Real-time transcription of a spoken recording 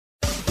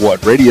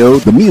What radio?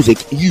 The music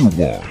you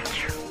want.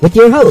 With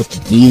your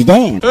host, Keys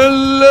Dan.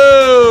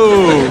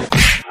 Hello!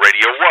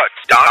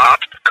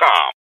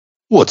 RadioWhat.com.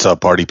 What's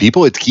up, party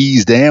people? It's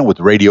Keys Dan with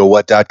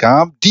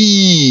RadioWhat.com,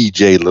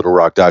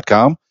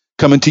 DJLittleRock.com,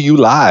 coming to you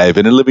live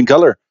and in living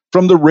color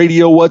from the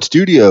Radio What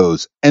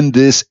studios. And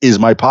this is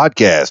my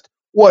podcast,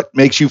 What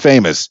Makes You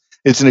Famous?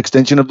 It's an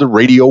extension of the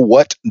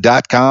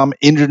RadioWhat.com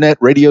internet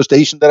radio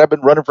station that I've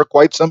been running for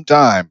quite some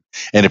time.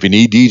 And if you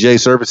need DJ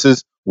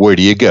services, where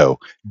do you go?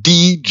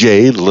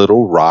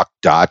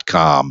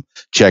 DJLittleRock.com.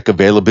 Check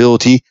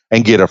availability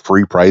and get a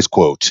free price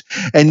quote.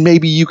 And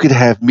maybe you could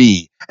have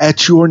me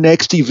at your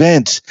next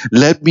event.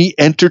 Let me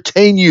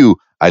entertain you.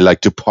 I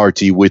like to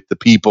party with the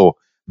people.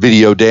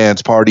 Video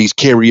dance parties,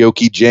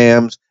 karaoke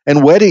jams,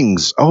 and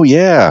weddings. Oh,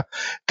 yeah.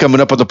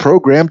 Coming up on the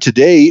program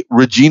today,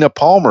 Regina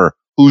Palmer.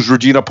 Who's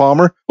Regina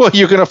Palmer? Well,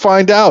 you're going to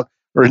find out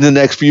or in the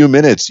next few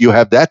minutes. You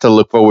have that to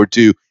look forward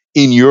to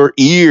in your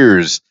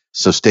ears.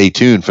 So stay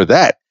tuned for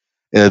that.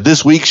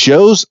 This week's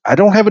shows, I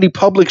don't have any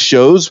public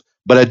shows,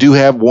 but I do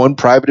have one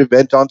private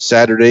event on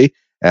Saturday.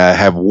 I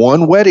have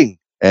one wedding,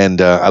 and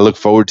I look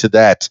forward to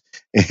that.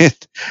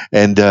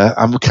 And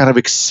I'm kind of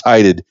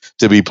excited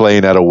to be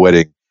playing at a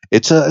wedding.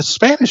 It's a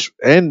Spanish,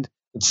 and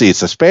it's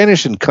a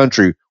Spanish and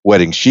country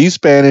wedding. She's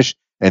Spanish,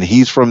 and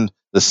he's from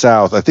the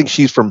South. I think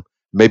she's from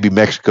maybe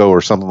Mexico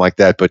or something like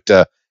that. But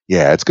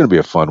yeah, it's going to be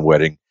a fun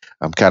wedding.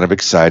 I'm kind of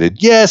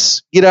excited.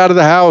 Yes, get out of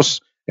the house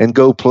and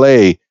go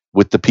play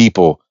with the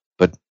people,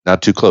 but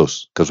not too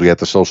close because we have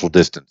the social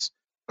distance.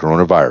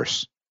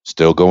 Coronavirus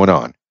still going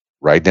on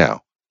right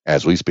now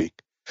as we speak.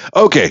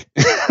 Okay,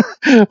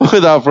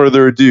 without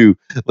further ado,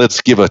 let's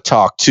give a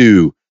talk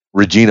to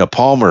Regina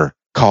Palmer.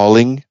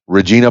 Calling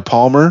Regina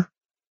Palmer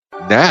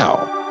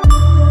now.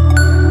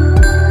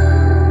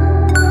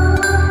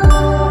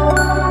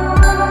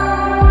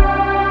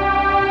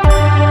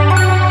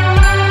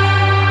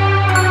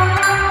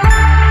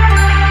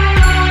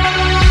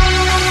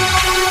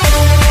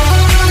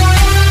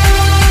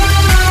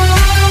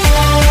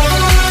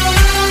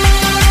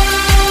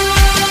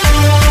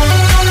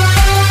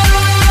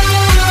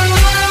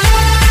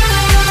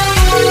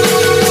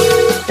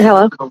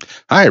 Hello.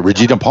 Hi,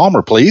 Regina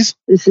Palmer, please.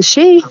 This is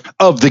she.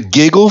 Of the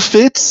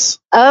Gigglefits?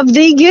 Of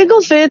the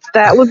Gigglefits.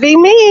 That would be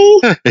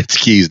me. It's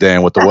Keys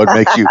Dan with the What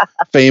Makes You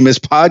Famous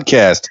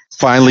podcast.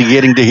 Finally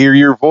getting to hear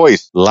your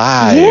voice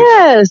live.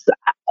 Yes.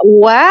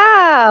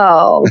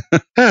 Wow.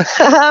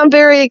 I'm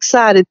very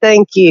excited.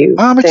 Thank you.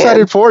 I'm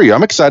excited for you.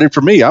 I'm excited for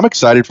me. I'm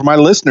excited for my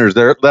listeners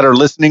that are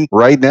listening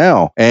right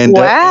now and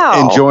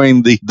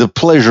enjoying the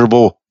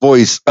pleasurable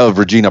voice of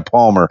Regina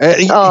Palmer.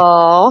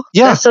 Oh,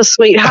 yeah. That's so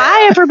sweet.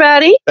 Hi,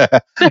 everybody.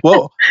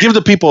 Well, give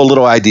the people a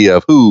little idea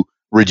of who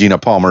Regina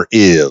Palmer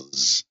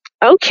is.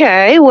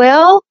 Okay,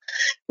 well,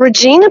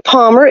 Regina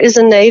Palmer is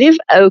a native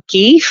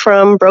Okie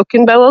from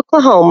Broken Bow,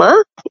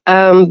 Oklahoma.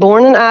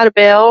 Born in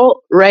Idabel,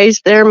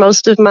 raised there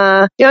most of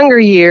my younger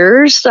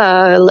years.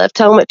 Left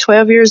home at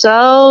 12 years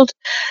old.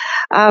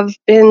 I've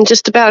been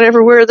just about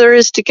everywhere there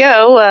is to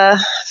go.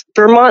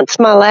 Vermont's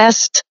my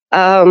last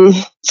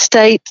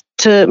state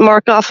to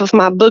mark off of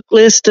my book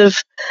list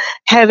of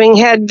having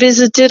had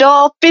visited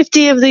all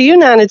 50 of the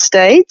United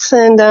States.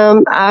 And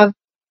I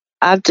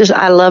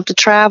love to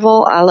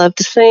travel. I love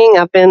to sing.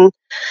 I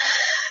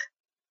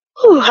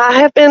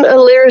have been a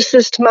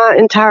lyricist my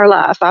entire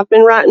life. I've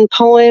been writing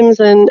poems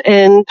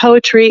and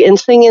poetry and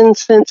singing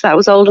since I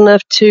was old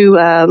enough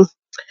to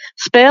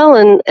spell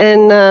and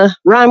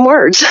rhyme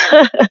words.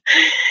 But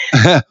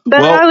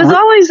well, I was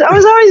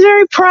always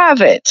very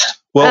private.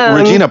 Well,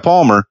 Regina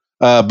Palmer,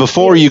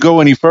 before you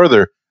go any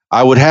further,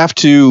 I would have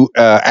to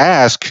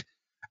ask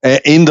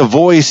in the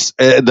voice,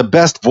 the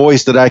best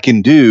voice that I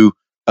can do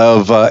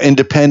of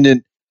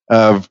independent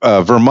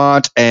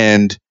Vermont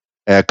and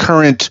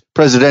current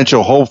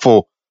presidential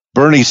hopeful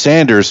Bernie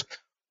Sanders.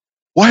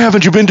 Why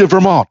haven't you been to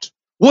Vermont?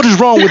 What is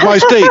wrong with my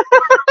state?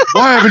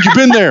 Why haven't you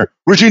been there,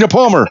 Regina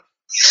Palmer?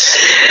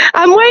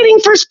 I'm waiting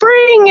for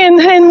spring, and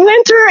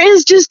winter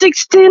is just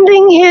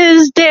extending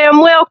his damn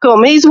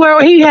welcome. He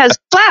has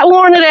flat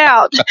worn it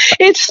out.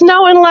 It's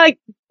snowing like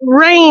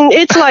rain.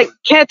 It's like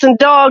cats and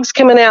dogs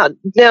coming out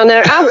down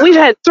there. We've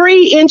had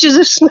 3 inches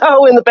of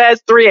snow in the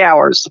past 3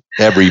 hours.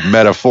 Every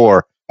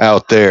metaphor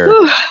out there.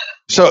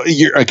 So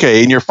you're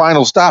okay. And your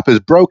final stop is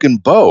Broken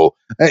Bow.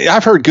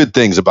 I've heard good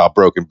things about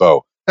Broken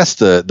Bow. That's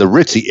the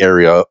ritzy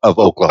area of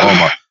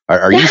Oklahoma.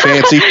 Are you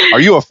fancy? Are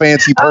you a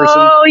fancy person?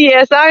 Oh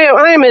yes, I am.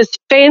 I am as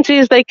fancy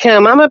as they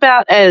come. I'm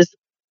about as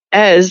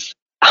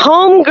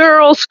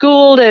homegirl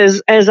schooled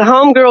as a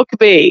homegirl could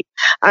be.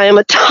 I am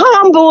a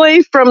tomboy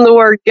from the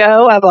word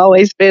go. I've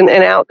always been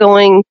an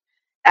outgoing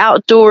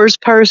outdoors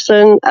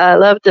person. I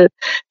love to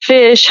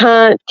fish,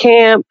 hunt,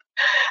 camp.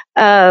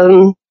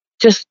 I'm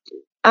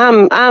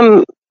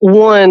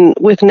one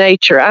with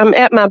nature. I'm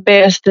at my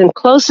best and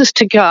closest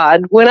to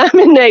God when I'm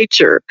in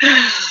nature.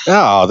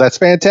 Oh, that's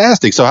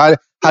fantastic. So how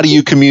do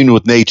you commune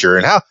with nature,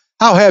 and how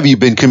have you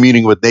been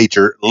communing with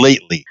nature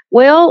lately?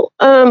 Well,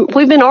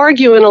 we've been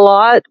arguing a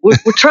lot. We're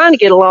trying to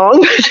get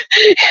along.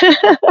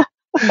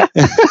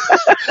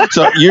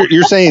 So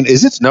you're saying,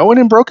 is it snowing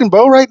in Broken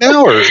Bow right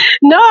now? Or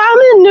No, I'm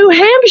in New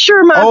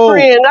Hampshire, my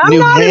friend. I'm New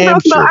not in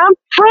Broken Bow. Hampshire. I'm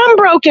from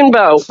Broken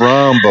Bow.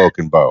 From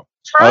Broken Bow.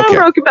 From Okay.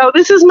 Broken Bow.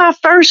 This is my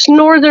first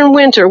northern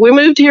winter. We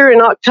moved here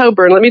in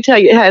October, and let me tell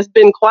you, it has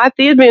been quite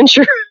the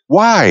adventure.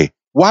 Why?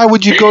 Why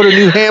would you go to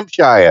New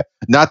Hampshire?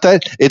 Not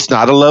that it's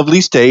not a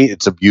lovely state.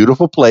 It's a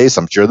beautiful place.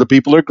 I'm sure the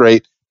people are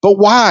great. But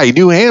why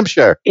New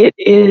Hampshire? It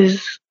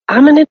is,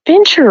 I'm an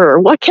adventurer.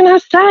 What can I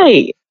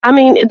say? I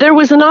mean, there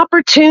was an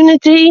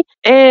opportunity,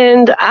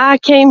 and I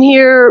came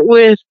here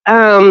with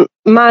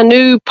my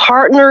new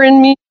partner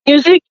in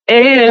music,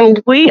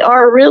 and we're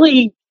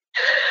loving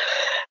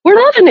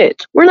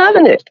it. We're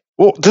loving it.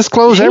 Well,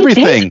 disclose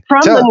everything. He's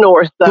from the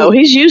north, though.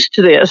 He's used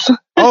to this.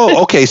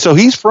 Oh, okay. So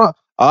he's from,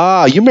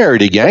 you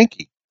married a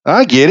Yankee.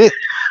 I get it.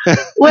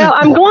 Well,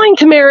 I'm going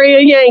to marry a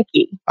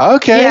Yankee.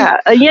 Okay. Yeah,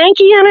 a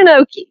Yankee and an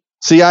Okie.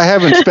 See, I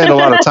haven't spent a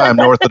lot of time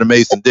north of the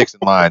Mason-Dixon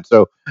line.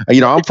 So,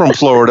 I'm from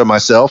Florida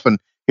myself, and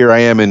here I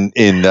am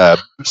in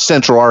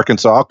central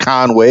Arkansas,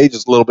 Conway,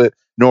 just a little bit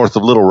north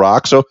of Little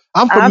Rock. So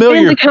I'm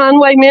familiar. I've been to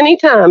Conway many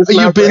times.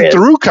 You've been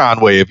through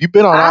Conway. Have you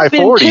been on I-40? I've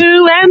been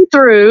to and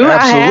through.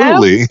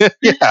 Absolutely.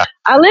 Yeah.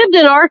 I lived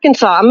in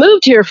Arkansas. I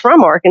moved here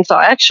from Arkansas,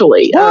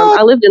 actually.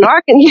 I lived in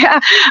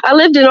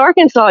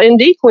Arkansas in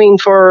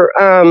DeQueen for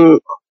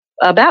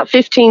about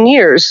 15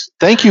 years.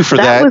 Thank you for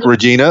that,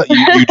 Regina.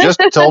 You just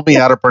told me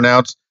how to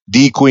pronounce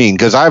DeQueen,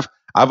 because I've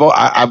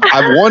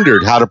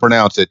wondered how to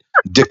pronounce it.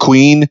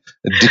 DeQueen.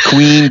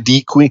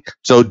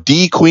 So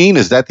DeQueen,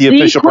 is that the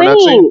official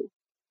pronunciation?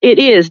 It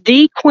is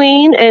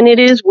DeQueen, and it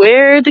is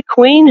where the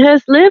Queen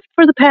has lived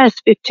for the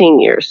past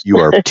 15 years. You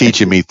are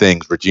teaching me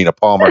things, Regina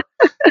Palmer.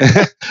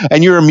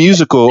 And you're a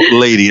musical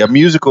lady, a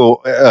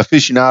musical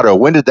aficionado.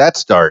 When did that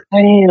start? I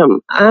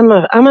am.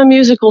 I'm a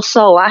musical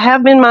soul. I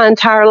have been my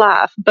entire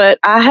life, but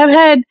I have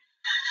had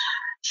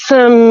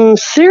some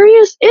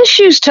serious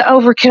issues to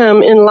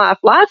overcome in life.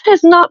 Life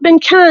has not been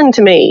kind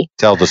to me.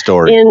 Tell the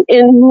story.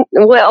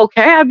 Well,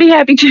 okay, I'd be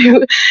happy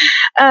to.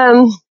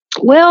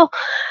 Well,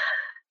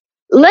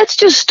 let's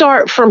just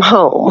start from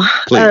home.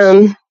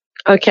 Please.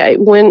 Okay,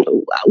 when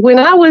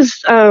I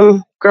was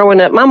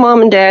growing up, my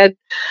mom and dad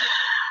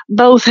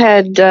both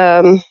had.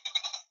 There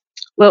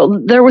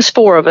was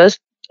four of us.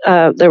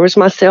 There was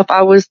myself.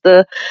 I was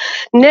the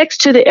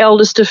next to the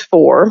eldest of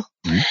four.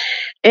 Mm-hmm.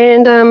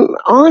 And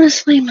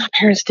honestly, my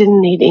parents didn't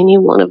need any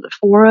one of the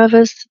four of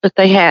us, but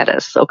they had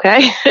us,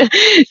 okay?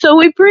 So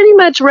we pretty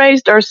much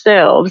raised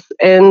ourselves.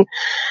 And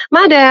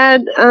my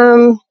dad,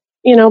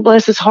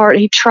 bless his heart,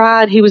 he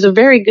tried. He was a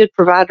very good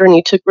provider, and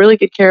he took really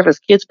good care of his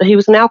kids, but he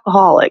was an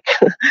alcoholic.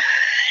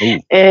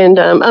 And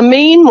a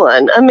mean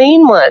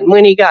one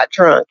when he got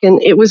drunk.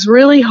 And it was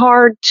really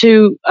hard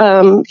to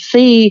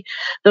see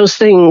those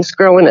things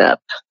growing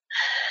up.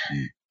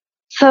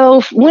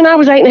 So when I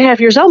was 8.5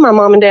 years old, my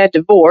mom and dad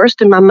divorced,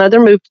 and my mother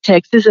moved to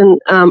Texas,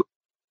 and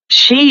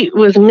she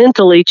was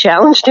mentally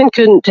challenged and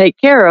couldn't take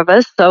care of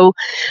us. So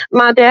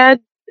my dad,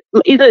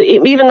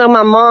 even though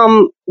my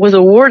mom was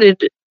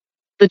awarded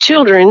the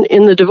children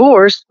in the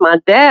divorce, my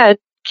dad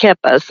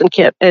kept us and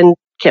kept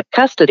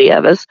custody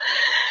of us.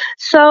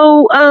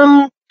 So,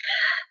 I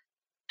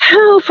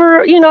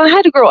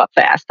had to grow up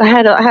fast. I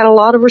had a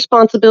lot of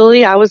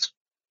responsibility. I was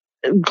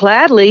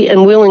gladly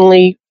and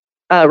willingly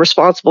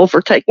responsible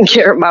for taking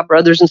care of my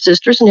brothers and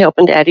sisters and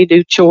helping Daddy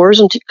do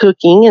chores and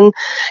cooking and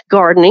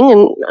gardening.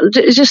 And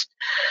it's just,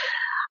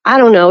 I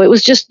don't know, it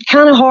was just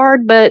kind of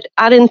hard, but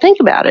I didn't think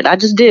about it. I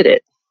just did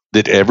it.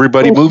 Did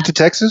everybody move to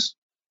Texas?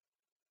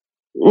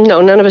 No,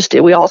 none of us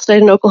did. We all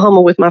stayed in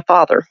Oklahoma with my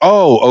father.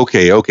 Oh,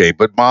 okay.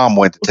 But Mom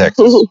went to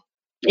Texas.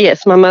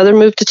 Yes, my mother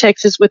moved to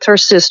Texas with her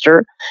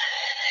sister.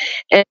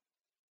 And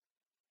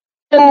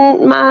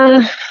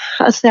I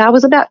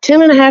was about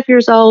 10.5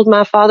 years old.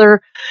 My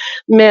father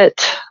met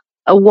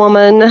a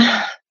woman.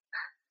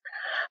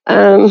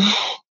 I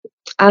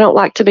don't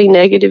like to be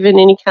negative in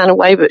any kind of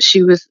way, but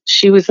she was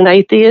an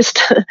atheist.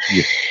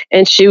 Yeah.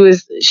 And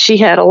she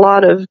had a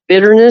lot of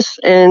bitterness.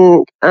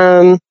 And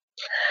I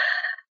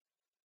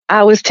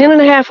was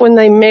 10.5 when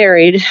they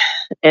married,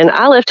 and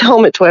I left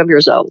home at 12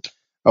 years old.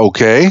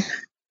 Okay.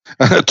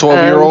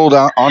 12-year-old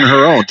on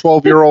her own.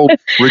 12-year-old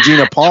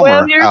Regina Palmer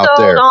 12 years out old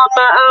there. On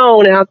my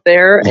own out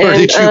there. Where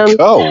did you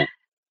go?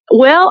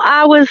 Well,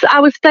 I was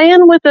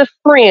staying with a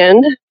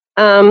friend,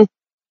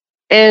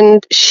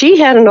 and she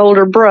had an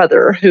older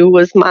brother who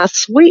was my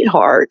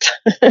sweetheart.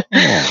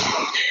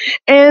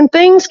 And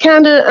things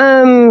kind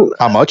of.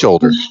 How much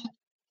older?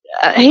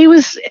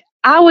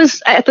 I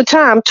was at the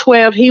time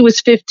 12. He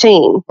was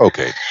 15.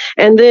 Okay.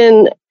 And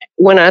then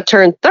when I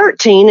turned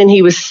 13 and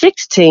he was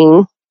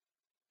 16.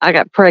 I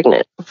got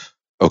pregnant.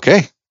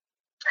 Okay.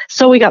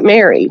 So we got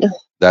married.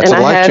 That's a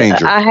life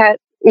changer.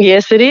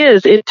 Yes, it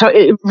is. It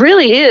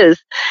really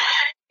is.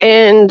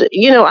 And,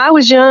 I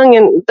was young,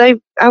 and I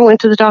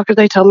went to the doctor.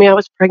 They told me I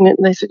was pregnant,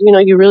 and they said,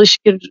 you really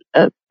should get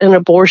an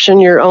abortion.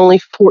 You're only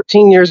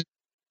 14 years.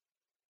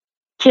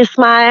 Kiss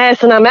my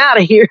ass and I'm out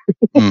of here.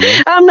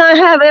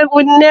 Mm-hmm.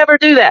 Would never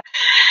do that.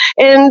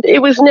 And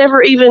it was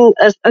never even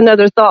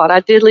another thought. I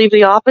did leave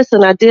the office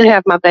and I did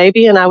have my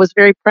baby, and I was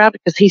very proud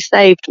because he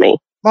saved me.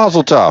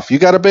 Mazel tov. You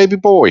got a baby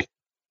boy.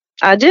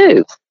 I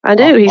do.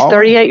 He's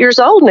 38 years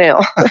old now.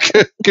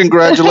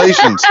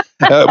 Congratulations.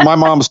 My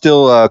mom's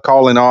still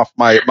calling off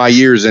my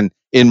years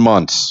in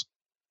months.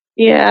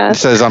 Yeah. It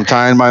says I'm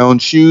tying my own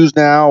shoes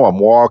now. I'm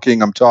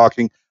walking. I'm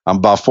talking. I'm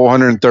about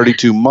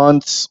 432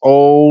 months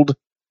old.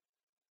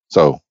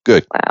 So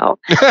good. Wow.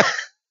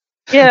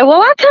 Yeah,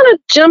 well, I kind of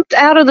jumped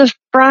out of the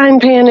frying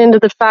pan into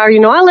the fire.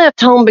 I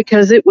left home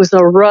because it was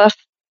a rough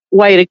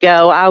way to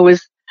go. I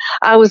was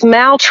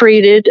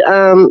maltreated.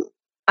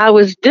 I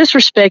was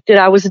disrespected.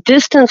 I was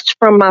distanced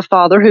from my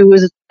father, who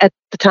was at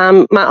the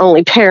time my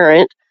only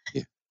parent.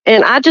 Yeah.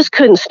 And I just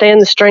couldn't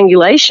stand the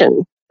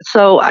strangulation.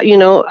 So,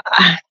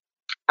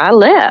 I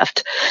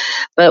left.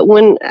 But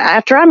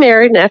after I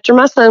married and after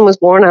my son was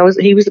born,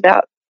 he was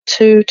about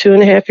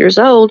 2.5 years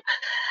old.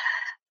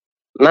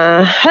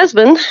 My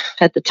husband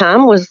at the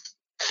time was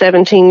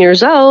 17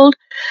 years old.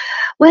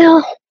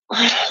 Well,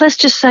 let's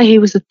just say he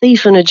was a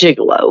thief and a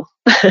gigolo.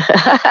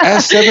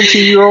 As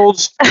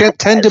 17-year-olds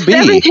tend to be.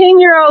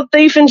 17-year-old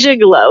thief and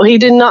gigolo. He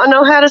did not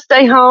know how to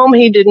stay home.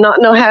 He did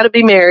not know how to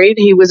be married.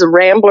 He was a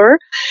rambler,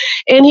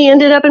 and he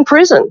ended up in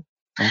prison.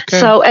 Okay.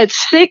 So at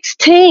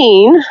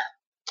 16,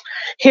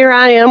 here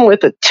I am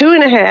with a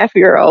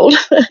 2.5-year-old.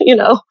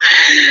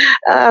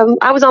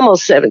 I was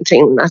almost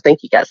 17. I think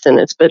he got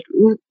sentenced, but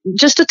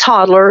just a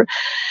toddler,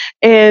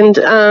 and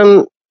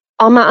on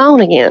my own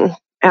again,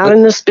 out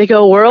in this big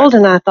old world.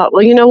 And I thought,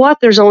 well, you know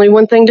what? There's only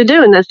one thing to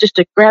do, and that's just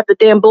to grab the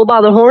damn bull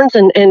by the horns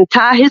and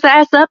tie his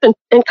ass up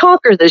and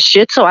conquer this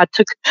shit. So I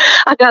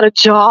got a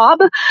job.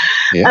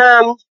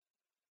 Yeah.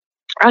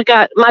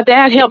 My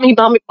dad helped me,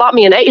 bought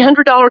me an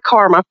 $800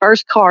 car, my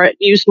first car. It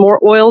used more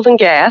oil than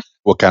gas.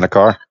 What kind of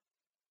car?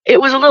 It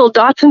was a little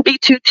Datsun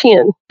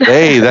B210.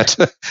 Hey, that's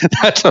a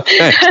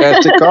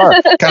fantastic car.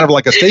 Kind of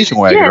like a station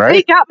wagon, right?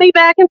 It got me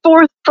back and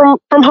forth from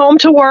home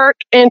to work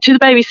and to the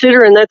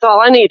babysitter, and that's all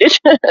I needed.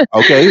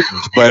 Okay,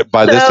 but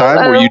by this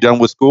time, were you done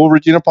with school,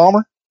 Regina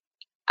Palmer?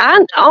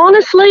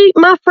 Honestly,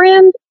 my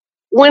friend,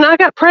 when I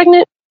got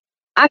pregnant,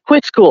 I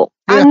quit school.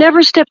 Yeah. I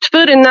never stepped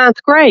foot in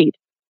 9th grade.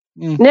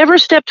 Never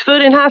stepped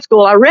foot in high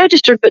school. I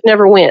registered, but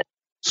never went.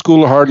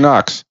 School of Hard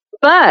Knocks.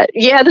 But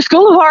yeah, the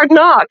School of Hard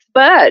Knocks.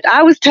 But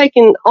I was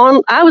taking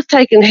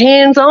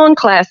hands-on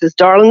classes,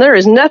 darling. There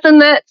is nothing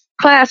that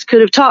class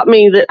could have taught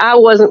me that I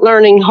wasn't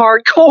learning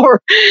hardcore.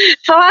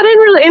 So I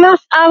didn't really, and I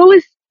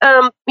always,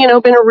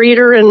 been a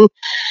reader, and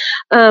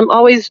I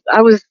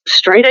was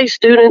straight A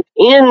student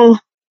in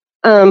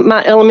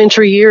my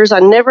elementary years. I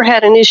never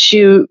had an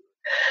issue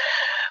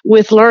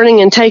with learning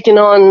and taking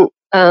on.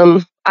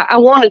 I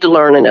wanted to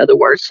learn, in other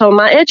words. So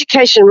my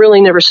education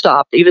really never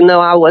stopped, even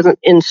though I wasn't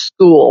in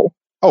school.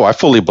 Oh, I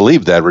fully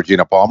believe that,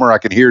 Regina Palmer. I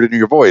can hear it in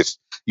your voice.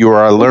 You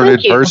are a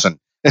learned person.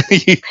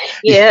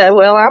 Yeah,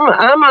 well,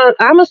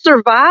 I'm a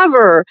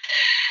survivor.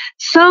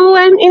 So,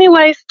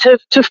 anyways,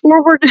 to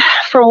forward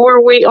from where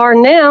we are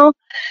now,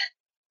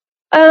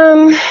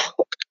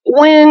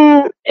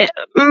 when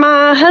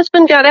my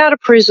husband got out of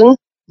prison,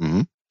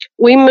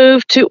 we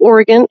moved to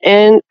Oregon,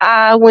 and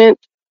I went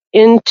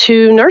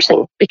into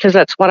nursing because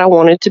that's what I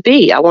wanted to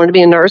be. I wanted to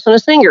be a nurse and a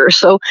singer.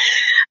 So,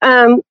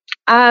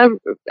 I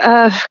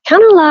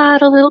kind of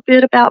lied a little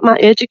bit about my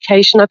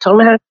education. I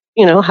told him I had,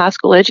 high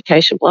school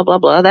education, blah, blah,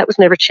 blah. That was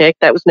never checked.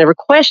 That was never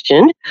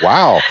questioned.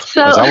 Wow.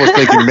 So I was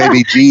thinking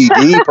maybe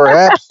GED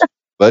perhaps,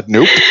 but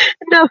nope.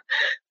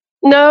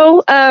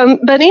 No.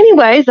 But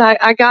anyways,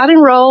 I got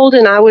enrolled,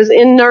 and I was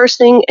in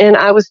nursing, and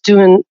I was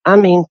doing,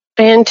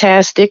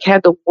 fantastic.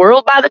 Had the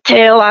world by the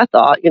tail. I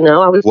thought,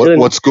 I was doing.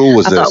 What school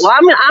was this? I thought, well,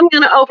 I'm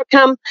going to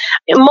overcome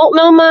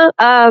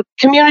Multnomah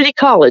Community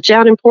College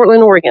out in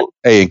Portland, Oregon.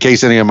 Hey, in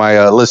case any of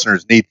my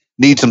listeners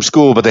need some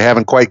school, but they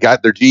haven't quite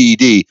got their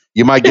GED,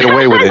 you might get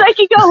away with it. They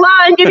could go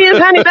lie and get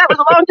in, honey. That was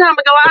a long time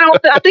ago.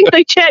 I think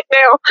they checked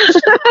now.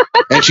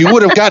 And she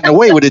would have gotten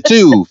away with it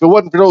too if it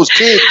wasn't for those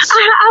kids.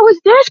 I was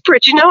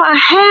desperate. I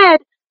had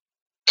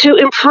to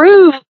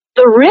improve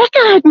the wreck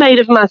I had made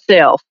of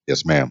myself.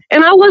 Yes, ma'am.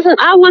 And I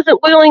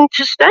wasn't willing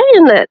to stay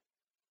in that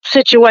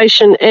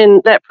situation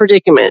and that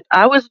predicament.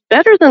 I was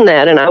better than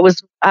that, and I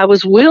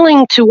was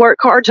willing to work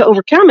hard to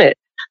overcome it.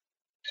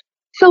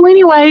 So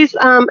anyways,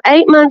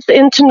 8 months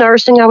into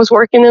nursing, I was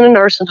working in a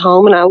nursing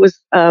home, and I was,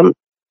 I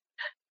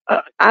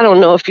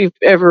don't know if you've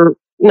ever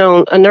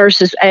known a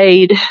nurse's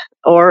aide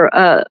or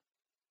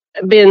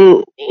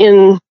been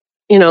in,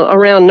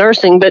 around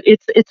nursing, but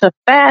it's a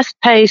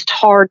fast-paced,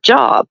 hard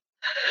job.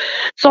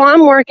 So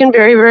I'm working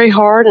very, very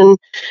hard, and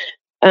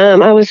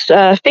I was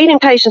feeding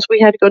patients. We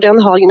had to go down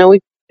the hall.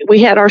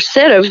 We had our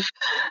set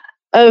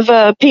of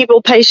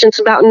patients,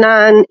 about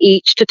 9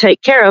 each to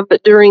take care of.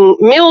 But during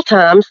meal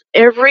times,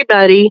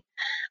 everybody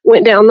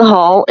went down the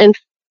hall and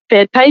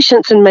fed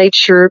patients and made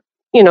sure,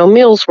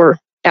 meals were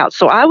out.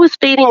 So I was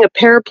feeding a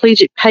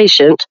paraplegic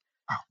patient,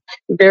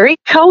 very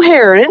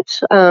coherent.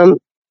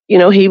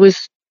 He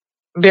was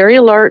very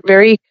alert,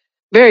 very,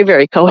 very,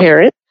 very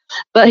coherent.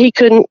 but he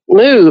couldn't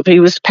move. He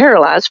was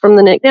paralyzed from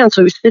the neck down.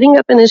 So he was sitting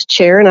up in his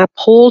chair, and I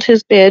pulled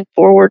his bed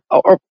forward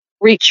or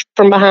reached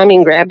from behind me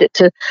and grabbed it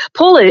to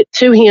pull it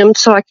to him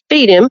so I could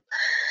feed him.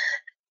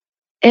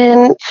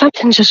 And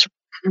something just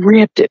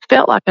ripped. It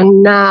felt like a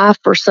knife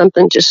or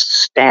something just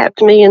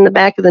stabbed me in the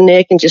back of the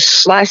neck and just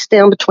sliced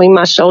down between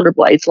my shoulder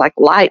blades like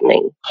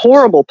lightning.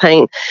 Horrible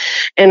pain.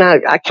 And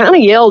I kind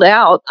of yelled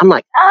out. I'm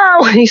like,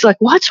 oh, and he's like,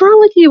 what's wrong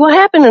with you? What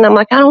happened? And I'm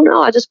like, I don't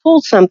know. I just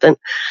pulled something.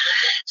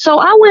 So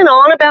I went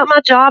on about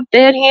my job,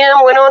 fed him,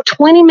 went on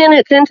 20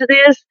 minutes into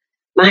this.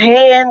 My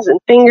hands and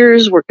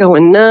fingers were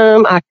going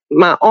numb.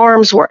 My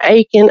arms were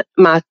aching.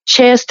 My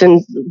chest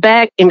and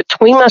back in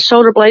between my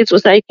shoulder blades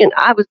was aching.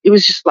 It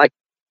was just like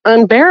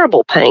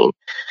unbearable pain.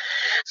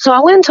 So I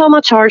went and told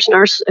my charge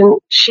nurse, and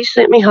she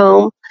sent me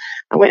home.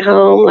 I went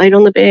home, laid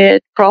on the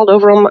bed, crawled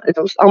over on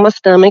my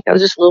stomach. I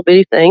was just a little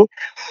bitty thing.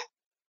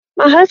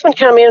 My husband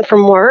came in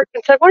from work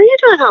and said, what are you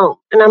doing home?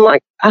 And I'm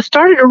like, I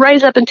started to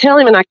raise up and tell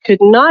him, and I could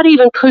not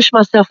even push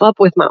myself up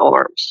with my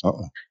arms.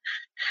 Uh-oh.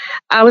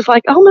 I was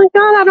like, oh my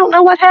God, I don't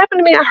know what happened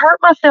to me. I hurt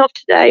myself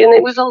today. And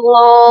it was a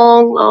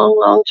long, long,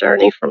 long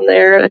journey from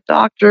there to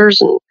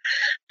doctors and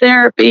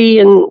therapy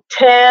and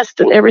tests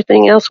and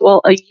everything else.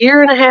 Well, a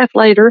year and a half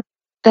later,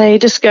 they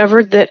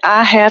discovered that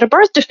I had a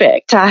birth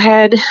defect.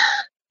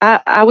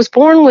 I was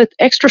born with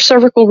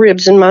extracervical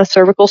ribs in my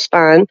cervical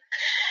spine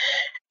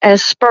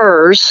as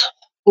spurs,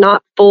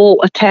 not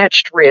full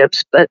attached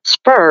ribs, but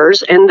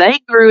spurs, and they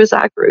grew as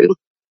I grew.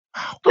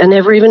 I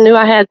never even knew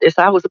I had this.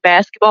 I was a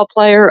basketball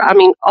player. I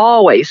mean,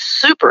 always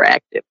super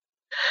active.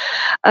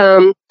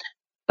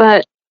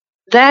 But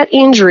that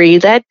injury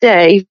that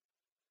day,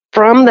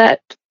 from that,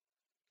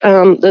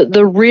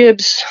 the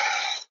ribs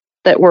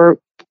that were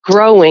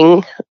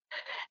growing,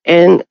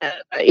 and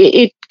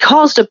it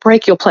caused a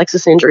brachial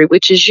plexus injury,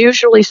 which is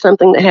usually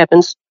something that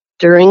happens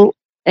during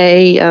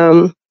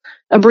a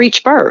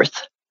breech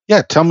birth.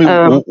 Yeah, tell me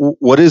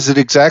what is it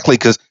exactly?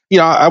 Because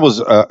I was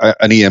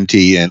an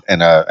EMT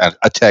and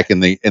a tech in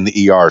the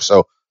ER,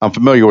 so I'm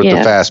familiar with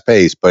the fast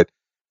pace. But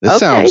this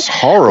sounds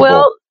horrible.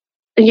 Well,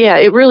 yeah,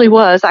 it really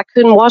was. I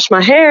couldn't wash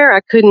my hair.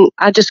 I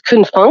just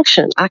couldn't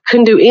function. I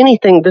couldn't do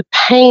anything. The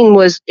pain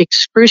was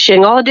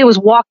excruciating. All I did was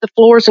walk the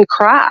floors and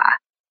cry.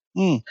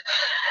 Mm.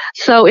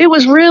 So it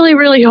was really,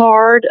 really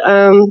hard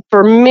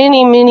for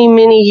many, many,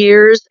 many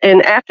years.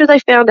 And after they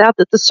found out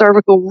that the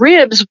cervical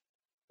ribs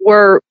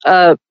were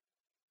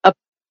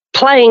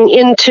playing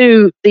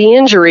into the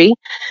injury,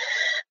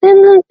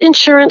 then the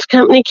insurance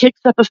company kicks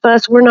up a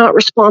fuss. We're not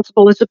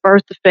responsible. It's a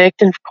birth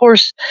defect. And of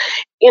course,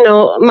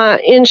 my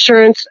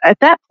insurance at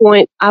that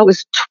point, I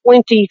was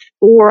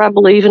 24, I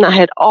believe, and I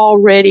had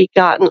already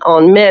gotten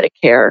on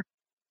Medicare,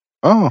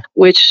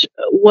 which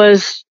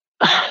was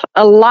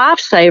a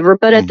lifesaver.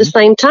 But at the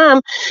same time,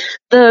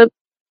 the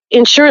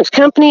insurance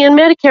company and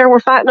Medicare were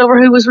fighting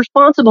over who was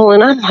responsible.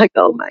 And I'm like,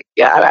 oh my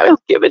God, I don't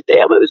give a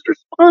damn who's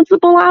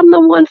responsible. I'm the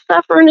one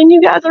suffering, and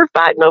you guys are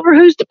fighting over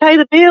who's to pay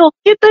the bill.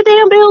 Get the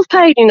damn bills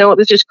paid. It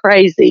was just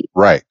crazy.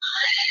 Right.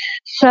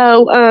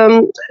 So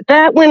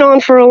that went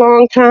on for a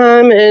long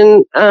time.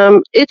 And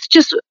it's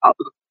just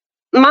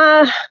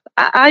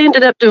I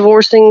ended up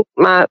divorcing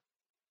my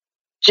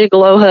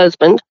gigolo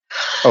husband.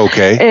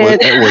 Okay.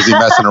 And, was he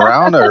messing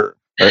around or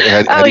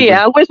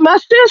with my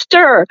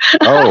sister.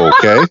 Oh,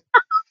 okay.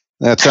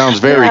 That sounds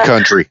very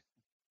country.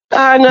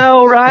 I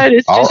know, right?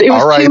 It was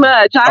too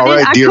much.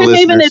 I couldn't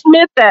even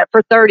admit that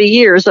for 30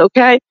 years,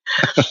 okay?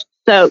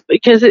 So,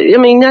 because,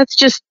 that's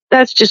just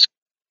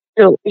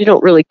you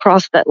don't really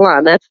cross that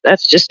line.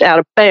 That's just out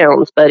of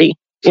bounds, buddy,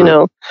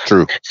 True.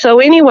 So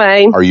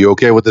anyway. Are you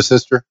okay with the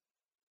sister?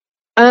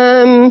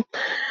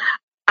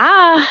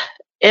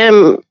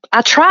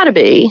 I try to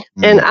be,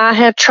 and I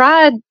have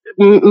tried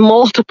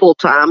multiple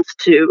times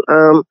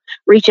to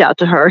reach out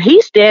to her.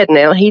 He's dead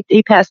now.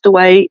 He passed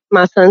away.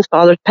 My son's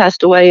father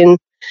passed away in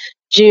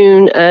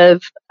June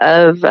of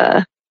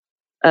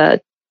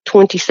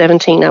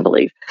 2017, I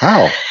believe.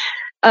 How?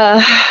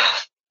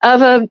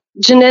 Of a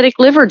genetic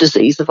liver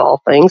disease, of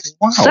all things.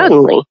 Wow.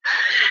 Suddenly.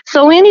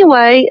 So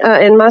anyway,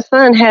 and my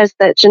son has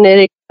that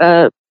genetic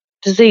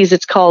disease.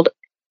 It's called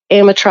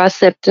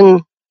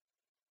amitriptyline.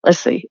 Let's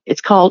see.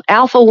 It's called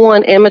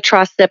alpha-1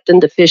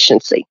 amitriptyline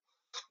deficiency.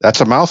 That's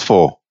a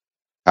mouthful.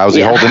 How's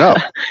he holding up?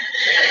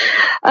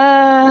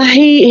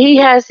 He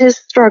has his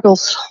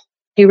struggles.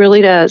 He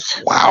really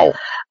does. Wow.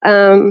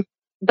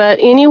 But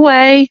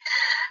anyway,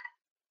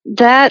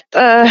 that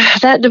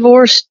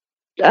divorce,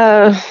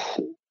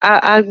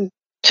 I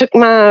took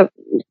my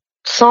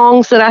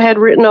songs that I had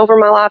written over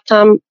my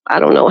lifetime, I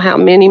don't know how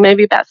many,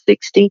 maybe about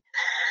 60,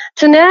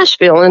 to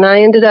Nashville, and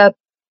I ended up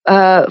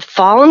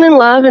falling in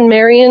love and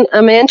marrying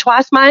a man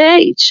twice my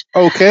age.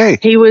 Okay.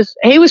 He was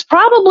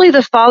probably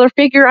the father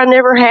figure I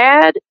never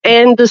had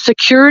and the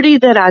security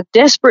that I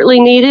desperately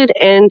needed,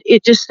 and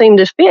it just seemed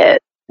to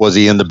fit. Was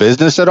he in the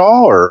business at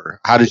all, or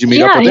how did you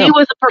meet up with him? Yeah, he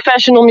was a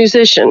professional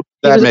musician.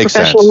 That makes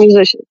sense.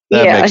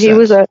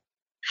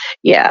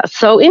 Yeah.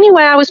 So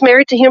anyway, I was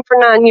married to him for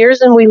 9 years,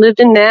 and we lived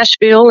in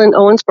Nashville and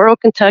Owensboro,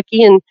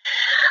 Kentucky, and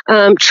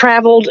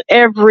traveled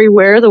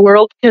everywhere, the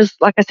world, because,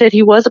 like I said,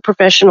 he was a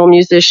professional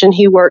musician.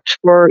 He worked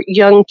for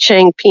Young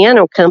Chang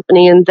Piano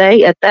Company, and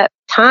they, at that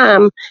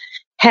time,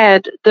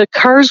 had the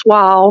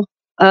Kurzweil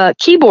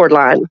keyboard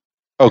line.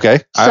 Okay.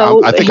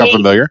 So I think I'm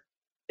familiar.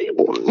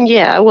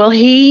 Yeah, well,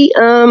 he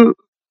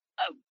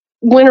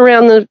went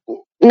around the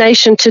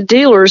nation to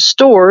dealers'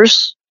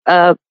 stores,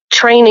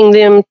 training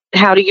them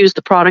how to use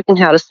the product and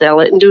how to sell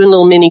it, and doing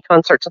little mini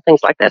concerts and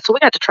things like that. So we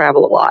got to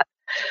travel a lot,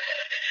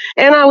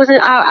 and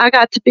I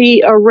got to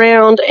be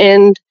around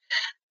and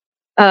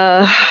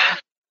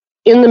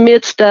in the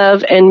midst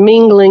of and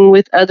mingling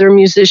with other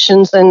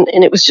musicians, and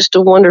it was just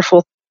a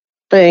wonderful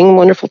thing,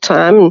 wonderful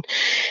time. And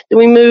then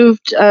we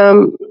moved.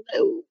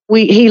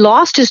 He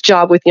lost his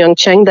job with Young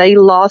Chang. They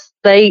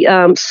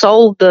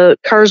sold the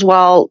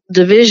Kurzweil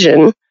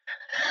division,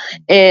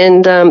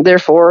 and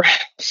therefore,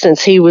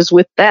 since he was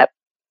with that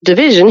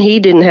division, he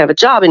didn't have a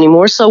job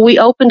anymore. So we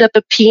opened up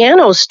a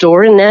piano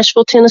store in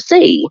Nashville,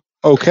 Tennessee.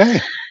 Okay.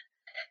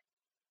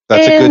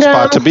 That's a good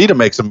spot to be to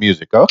make some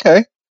music.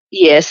 Okay.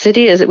 Yes, it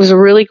is. It was a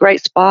really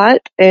great spot.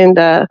 And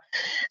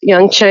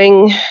Young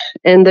Chang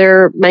and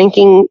their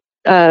banking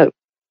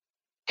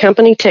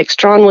company,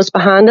 Textron, was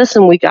behind us,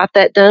 and we got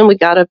that done. We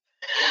got a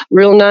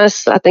real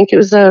nice, I think it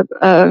was a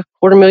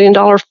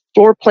 $250,000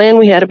 floor plan.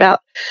 We had about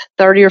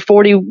 30 or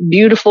 40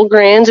 beautiful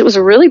grands. It was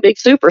a really big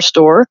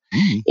superstore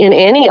in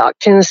Antioch,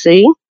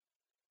 Tennessee.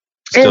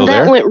 Still and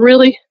that there? went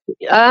really,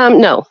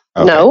 no.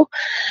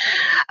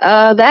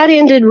 That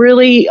ended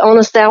really on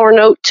a sour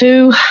note,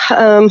 too.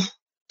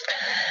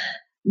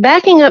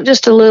 Backing up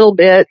just a little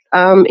bit,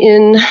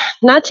 in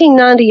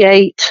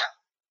 1998,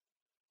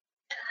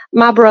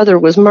 my brother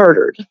was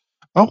murdered.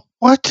 Oh,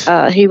 what?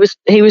 He was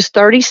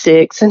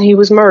 36 and he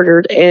was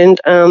murdered, and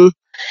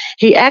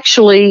he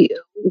actually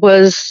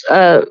was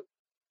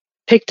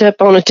picked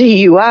up on a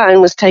DUI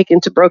and was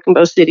taken to Broken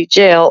Bow City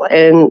Jail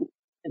and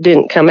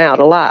didn't come out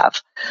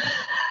alive.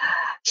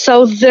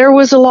 So there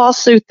was a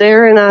lawsuit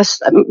there, and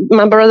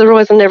my brother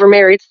wasn't never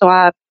married, so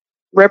I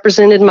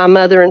represented my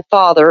mother and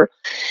father.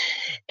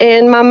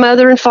 And my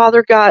mother and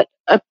father got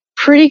a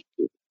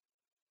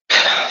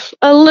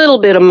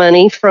little bit of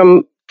money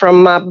from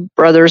my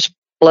brother's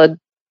blood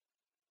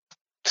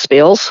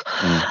spills.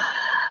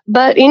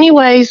 But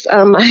anyways,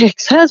 my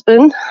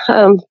ex-husband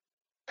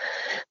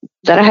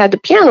that I had the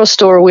piano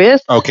store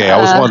with. Okay,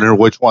 I was wondering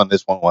which one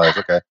this one was.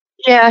 Okay.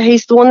 Yeah,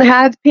 he's the one that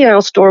I had the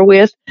piano store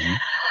with.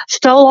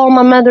 Stole all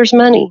my mother's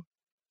money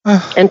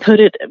and put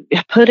it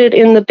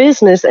in the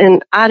business,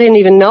 and I didn't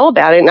even know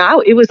about it. And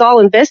it was all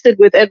invested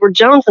with Edward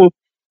Jones, and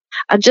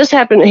I just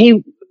happened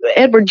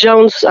Edward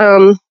Jones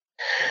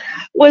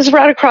was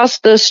right across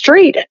the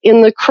street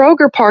in the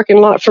Kroger parking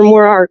lot from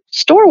where our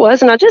store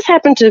was, and I just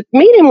happened to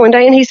meet him one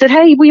day, and he said,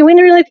 "Hey, we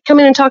really like to come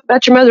in and talk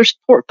about your mother's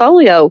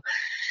portfolio."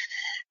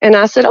 And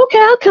I said, "Okay,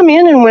 I'll come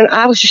in." And when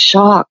I was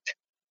shocked.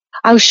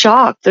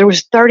 There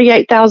was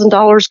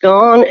 $38,000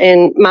 gone,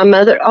 and my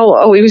mother,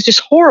 it was just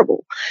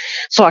horrible.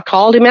 So I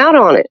called him out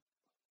on it,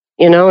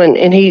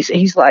 and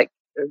he's like,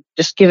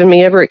 just giving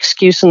me every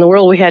excuse in the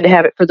world. We had to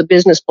have it for the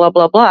business, blah,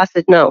 blah, blah. I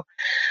said, no,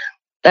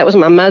 that was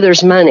my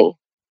mother's money.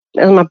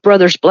 That was my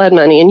brother's blood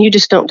money, and you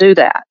just don't do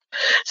that.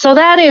 So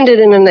that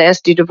ended in a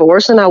nasty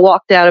divorce, and I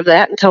walked out of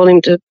that and told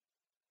him to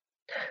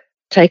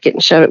take it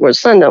and shove it where the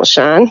sun don't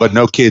shine. But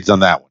no kids on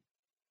that one.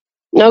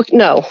 No.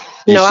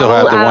 You still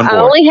have the one boy. I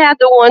only had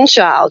the one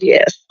child,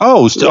 yes.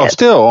 Oh,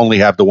 still only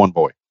have the one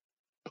boy.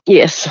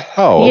 Yes.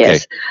 Oh, okay.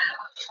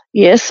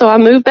 Yes, so I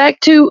moved back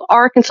to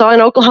Arkansas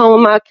in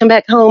Oklahoma. I come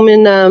back home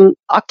in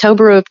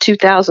October of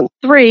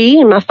 2003,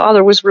 and my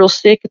father was real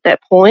sick at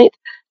that point,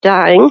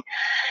 dying.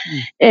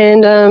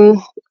 And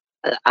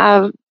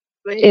I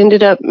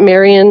ended up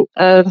marrying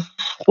a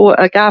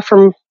guy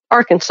from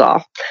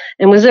Arkansas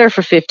and was there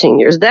for 15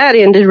 years. That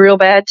ended real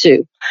bad,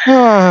 too.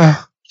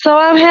 So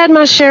I've had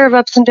my share of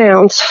ups and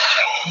downs.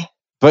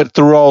 But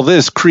through all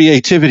this,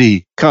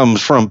 creativity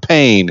comes from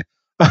pain.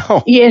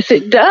 Oh. Yes,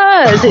 it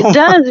does. It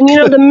does. And,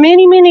 the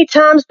many, many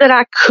times that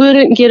I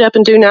couldn't get up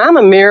and do. Now, I'm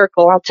a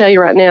miracle. I'll tell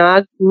you right now.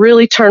 I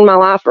really turned my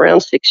life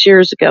around 6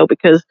 years ago,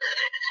 because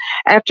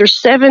after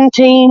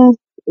 17,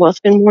 well,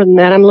 it's been more than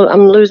that. I'm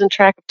losing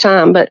track of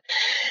time. But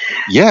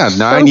yeah,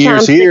 9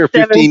 years here,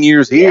 15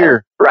 years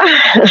here.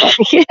 Right.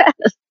 Yes.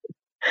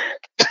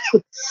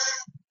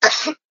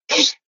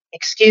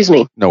 Excuse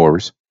me. No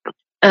worries.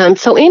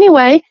 So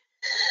anyway,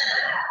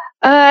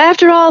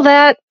 after all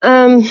that,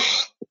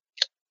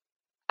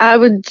 I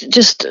would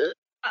just,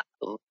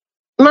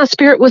 my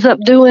spirit was up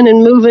doing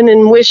and moving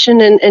and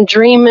wishing and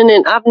dreaming,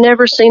 and I've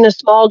never seen a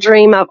small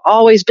dream. I've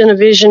always been a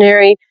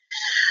visionary.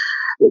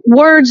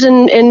 Words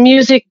and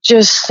music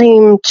just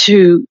seem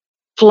to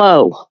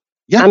flow.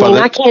 Yeah,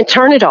 I can't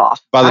turn it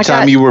off. By the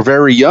time you were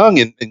very young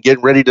and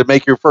getting ready to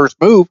make your first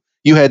move,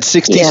 you had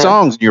 60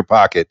 songs in your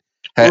pocket.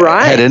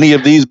 Had any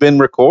of these been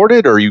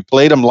recorded, or you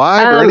played them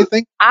live or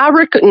anything? I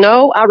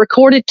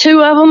recorded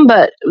 2 of them,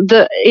 but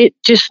it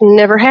just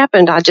never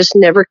happened. It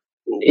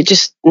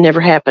just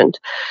never happened.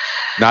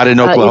 Not in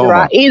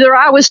Oklahoma. Either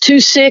I was too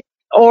sick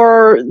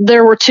or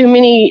there were too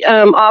many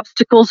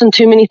obstacles and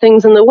too many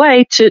things in the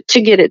way to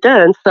get it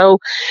done. So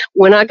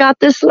when I got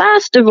this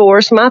last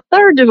divorce, my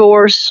third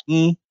divorce,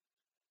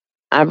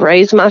 I've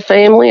raised my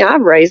family.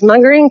 I've raised my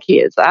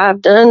grandkids.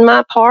 I've done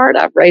my part.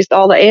 I've raised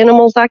all the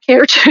animals I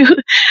care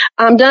to.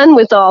 I'm done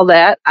with all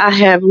that. I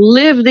have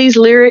lived these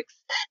lyrics.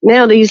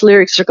 Now these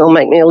lyrics are going to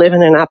make me a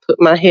living, and I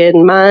put my head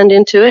and mind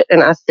into it.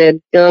 And I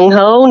said, gung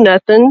ho,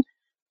 nothing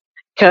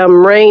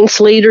come rain,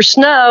 sleet, or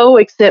snow,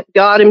 except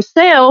God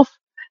himself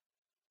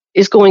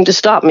is going to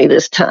stop me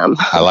this time.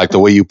 I like the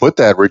way you put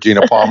that,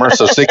 Regina Palmer.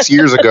 So 6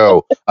 years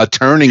ago, a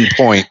turning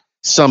point,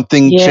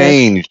 something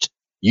changed.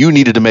 You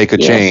needed to make a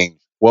change.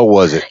 What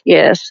was it?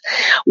 Yes.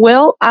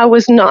 Well, I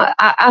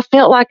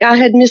felt like I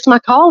had missed my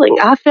calling.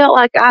 I felt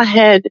like I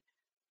had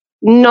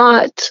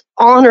not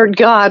honored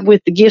God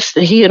with the gifts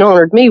that he had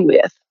honored me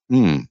with.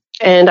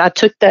 And I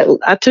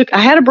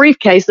had a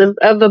briefcase of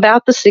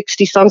about the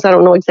 60 songs. I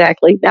don't know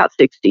exactly, about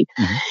 60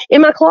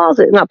 in my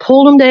closet, and I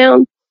pulled them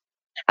down.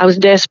 I was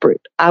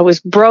desperate. I was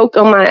broke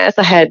on my ass.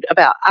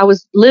 I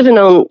was living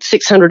on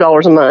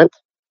 $600 a month.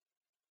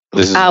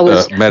 This is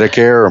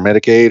Medicare or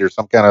Medicaid or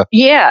some kind of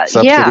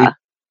subsidy?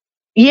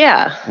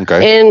 Yeah.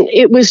 Okay. And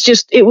it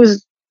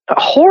was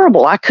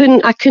horrible. I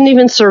couldn't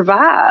even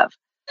survive.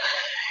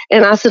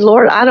 And I said,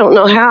 Lord, I don't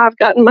know how I've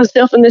gotten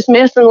myself in this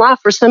mess in life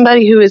for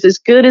somebody who is as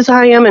good as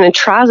I am and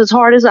tries as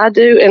hard as I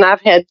do. And I've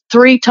had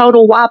 3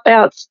 total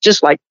wipeouts.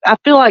 Just like, I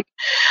feel like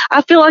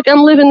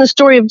I'm living the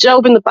story of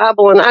Job in the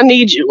Bible, and I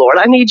need you, Lord.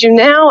 I need you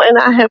now, and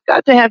I have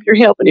got to have your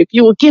help. And if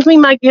you will give me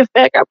my gift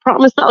back, I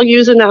promise I'll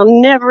use it. And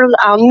I'll never,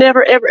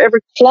 ever,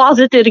 ever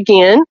closet it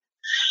again.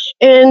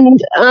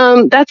 And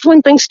that's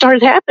when things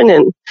started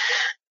happening.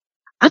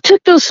 I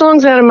took those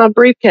songs out of my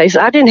briefcase.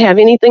 I didn't have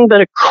anything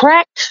but a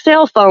cracked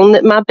cell phone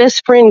that my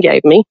best friend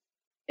gave me.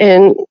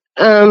 And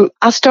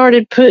I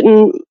started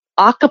putting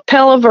a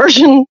cappella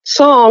version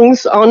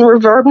songs on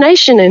Reverb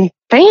Nation, and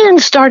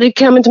fans started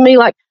coming to me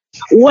like,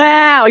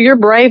 wow, you're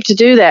brave to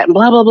do that, and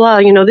blah, blah, blah.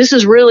 This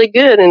is really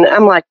good. And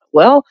I'm like,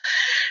 well,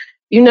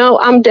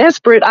 I'm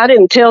desperate. I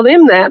didn't tell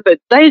them that, but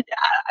they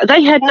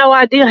had no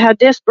idea how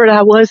desperate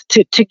I was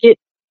to get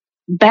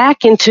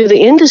back into the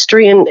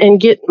industry and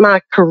get my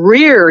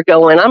career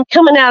going. I'm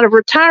coming out of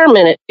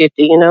retirement at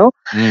 50,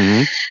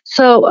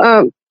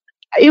 So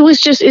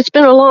it's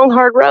been a long,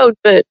 hard road,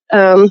 but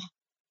I'm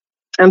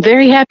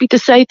very happy to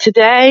say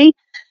today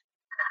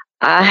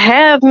I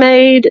have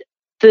made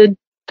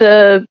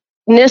the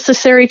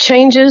necessary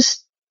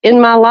changes in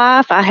my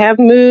life. I have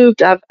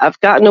moved. I've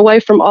gotten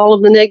away from all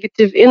of the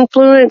negative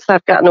influence.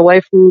 I've gotten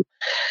away from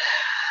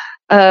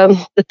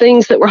the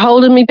things that were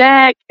holding me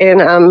back,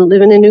 and I'm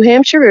living in New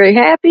Hampshire, very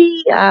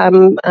happy.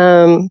 I'm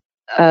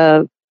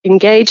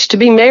engaged to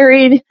be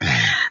married.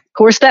 Of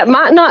course, that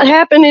might not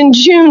happen in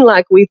June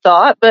like we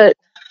thought, but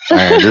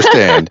I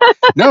understand.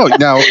 No,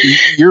 now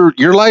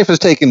your life has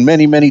taken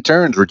many, many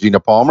turns, Regina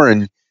Palmer,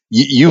 and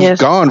you've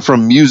gone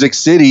from Music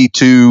City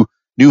to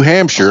New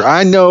Hampshire.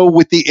 I know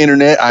with the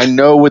internet, I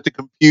know with the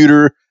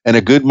computer and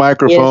a good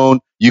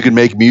microphone, you can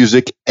make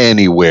music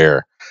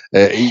anywhere.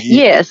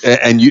 Yes.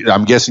 And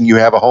I'm guessing you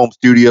have a home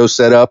studio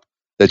set up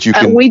that you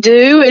can. We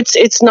do. It's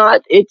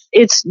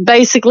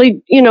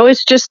basically,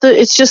 it's just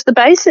the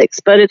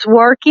basics, but it's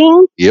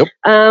working. Yep.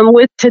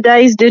 With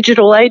today's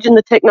digital age and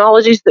the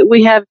technologies that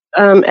we have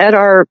at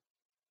our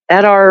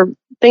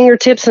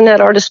fingertips and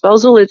at our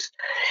disposal, it's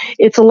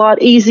a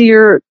lot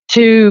easier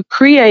to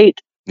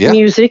create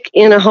music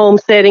in a home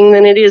setting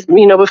than it is,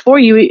 before.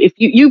 If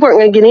you weren't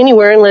going to get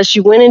anywhere unless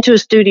you went into a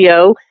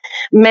studio,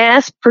 they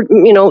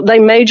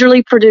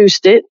majorly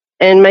produced it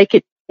and make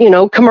it,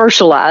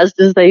 commercialized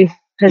as they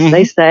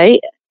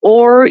say,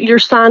 or you're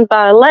signed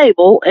by a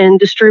label and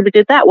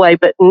distributed that way.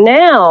 But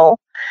now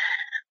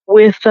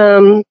with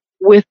the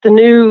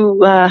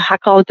new, I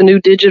call it the new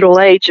digital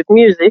age of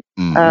music,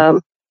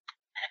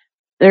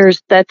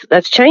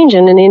 that's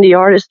changing, and indie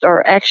artists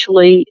are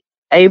actually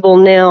able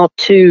now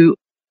to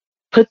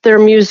put their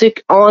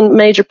music on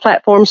major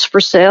platforms for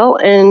sale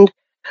and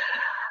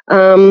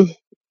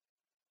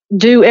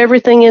do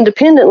everything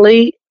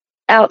independently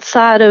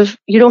outside of,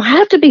 you don't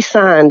have to be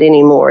signed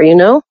anymore,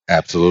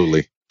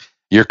 Absolutely.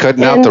 You're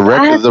cutting out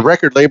the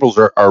record labels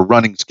are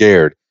running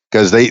scared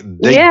because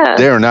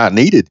they're not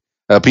needed.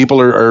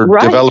 People are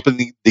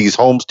developing these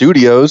home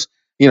studios.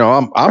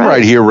 I'm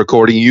right here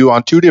recording you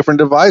on 2 different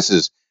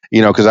devices,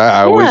 because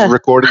I always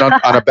recorded on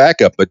a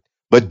backup,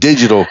 but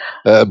digital,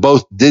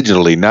 both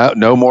digitally.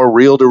 No more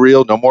reel to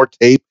reel, no more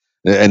tape,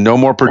 and no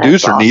more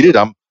producer needed.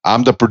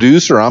 I'm the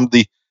producer. I'm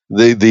the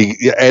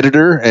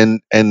editor,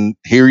 and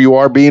here you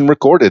are being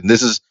recorded. And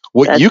this is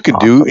what you can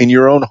do in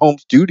your own home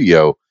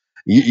studio.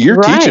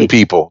 You're teaching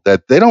people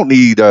that they don't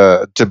need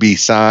to be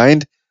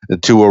signed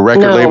to a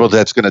record label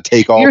that's going to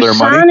take all their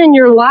money. You're signing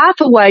your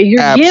life away.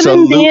 You're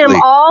giving them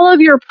all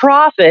of your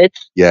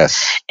profits.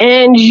 Yes.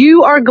 And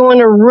you are going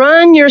to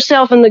run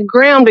yourself in the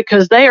ground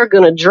because they are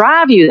going to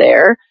drive you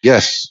there.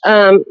 Yes.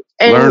 Learn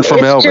from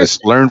Elvis.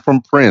 Learn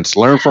from Prince.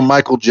 Learn from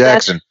Michael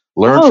Jackson.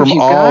 Learn from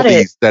all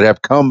these that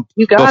have come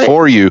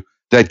before you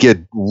that get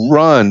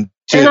run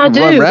And I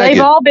do. run ragged.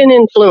 They've all been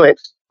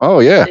influenced. Oh,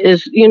 yeah.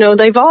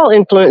 They've all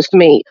influenced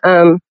me.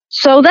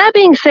 So that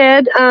being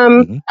said,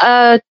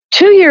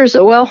 2 years,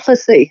 well,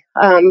 let's see.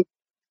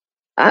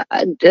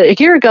 A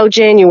year ago,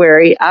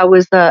 January, I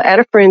was at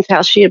a friend's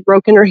house. She had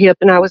broken her hip,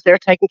 and I was there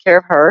taking care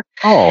of her.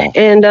 Oh.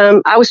 And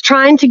I was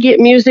trying to get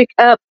music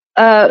up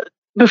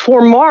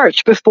before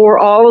March, before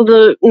all of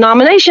the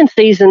nomination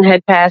season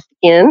had passed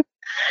again,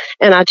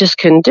 and I just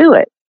couldn't do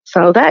it.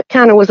 So that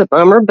kind of was a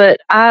bummer. But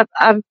I've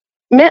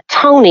met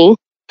Tony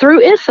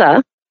through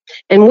ISSA,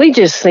 and we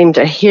just seemed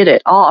to hit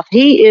it off.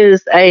 He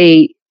is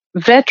a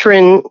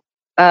veteran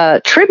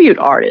tribute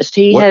artist.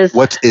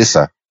 What's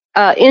ISSA?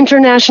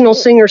 International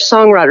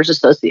Singer-Songwriters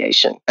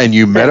Association. And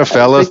you met a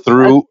fella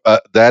through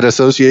that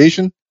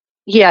association?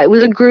 Yeah, it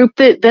was a group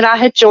that I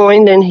had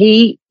joined, and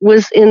he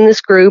was in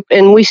this group,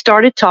 and we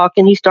started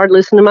talking. He started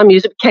listening to my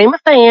music, became a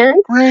fan.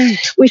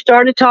 Great. We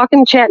started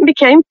talking, chatting,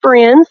 became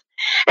friends,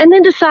 and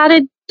then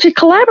decided to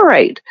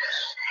collaborate.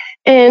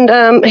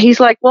 And he's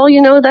like, well,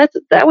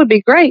 that would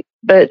be great,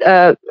 but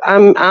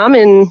I'm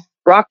in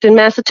Rockton,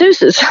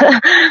 Massachusetts.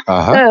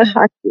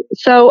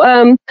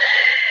 So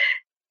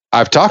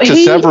I've talked to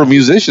several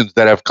musicians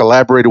that have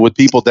collaborated with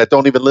people that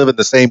don't even live in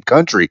the same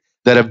country,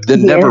 that have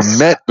never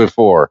met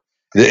before.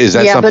 Is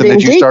that something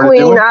that you started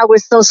doing? I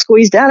was so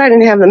squeezed out, I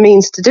didn't have the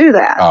means to do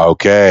that.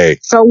 Okay.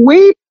 So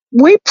we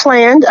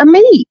planned a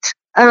meet.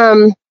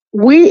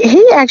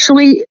 He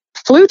actually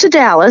flew to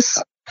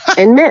Dallas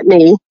and met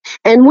me,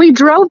 and we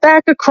drove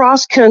back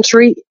across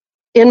country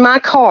in my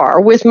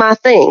car with my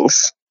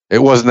things.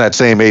 It wasn't that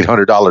same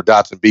 $800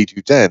 Datsun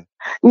B210.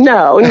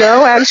 No,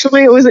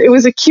 actually it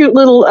was a cute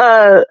little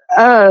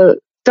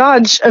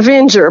Dodge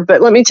Avenger.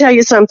 But let me tell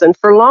you something,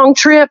 for long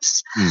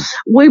trips,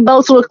 we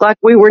both looked like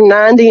we were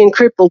 90 and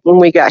crippled when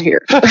we got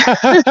here.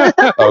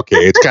 Okay,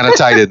 it's kind of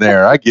tight in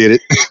there. I get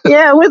it.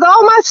 Yeah, with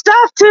all my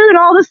stuff too, and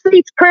all the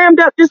seats crammed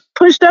up, just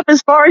pushed up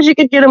as far as you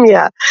could get them.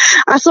 Yeah.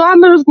 So I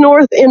moved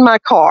north in my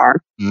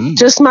car,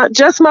 just my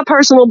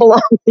personal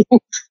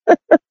belongings.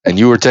 And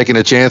you were taking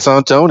a chance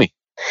on Tony.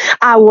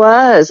 I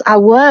was.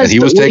 And he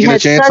was taking a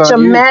chance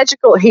on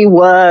you? He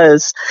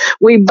was.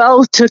 We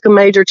both took a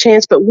major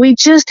chance, but we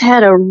just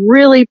had a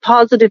really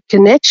positive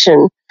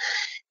connection.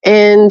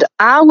 And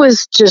I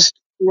was just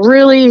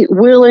really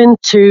willing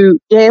to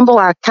gamble.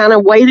 I kind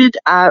of waited.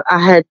 I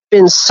had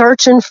been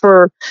searching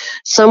for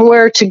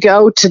somewhere to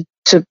go to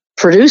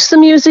produce the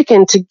music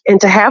and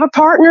to have a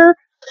partner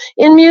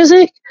in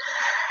music.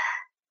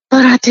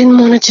 But I didn't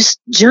want to just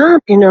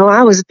jump.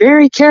 I was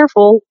very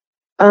careful.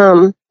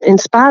 In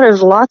spite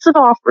of lots of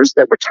offers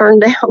that were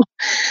turned down,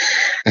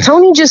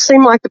 Tony just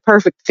seemed like the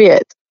perfect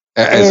fit.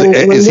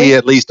 Is he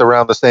at least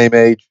around the same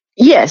age?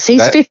 Yes,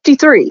 he's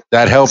 53.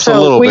 That helps a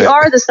little bit. We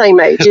are the same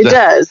age. It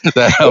does.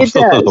 That helps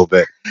a little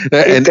bit.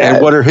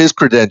 And what are his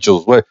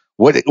credentials?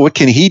 What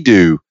can he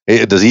do?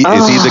 Is he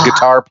the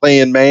guitar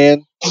playing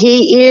man?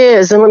 He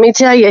is, and let me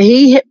tell you,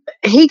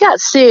 he got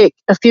sick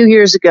a few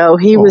years ago.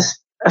 He was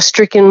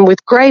stricken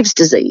with Graves'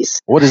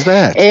 disease. What is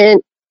that?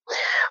 And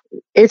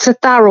it's a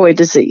thyroid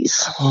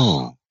disease.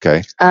 Oh,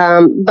 okay.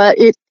 But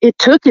it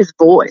took his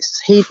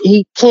voice.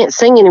 He can't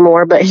sing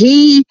anymore, but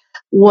he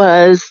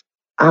was,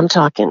 I'm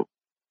talking,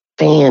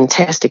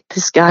 fantastic.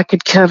 This guy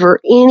could cover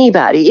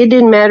anybody. It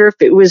didn't matter if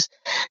it was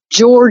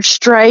George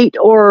Strait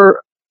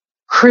or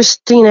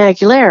Christina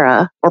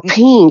Aguilera or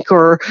Pink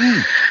or,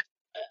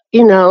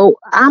 his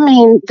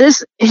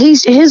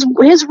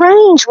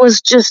range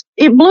was just,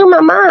 it blew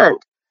my mind.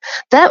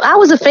 That I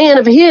was a fan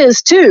of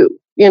his too.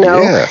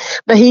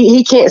 But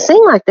he can't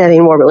sing like that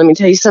anymore. But let me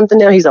tell you something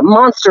now. He's a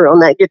monster on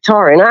that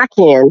guitar, and I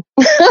can.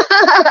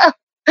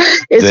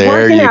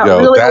 There you go.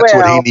 Really That's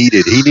what he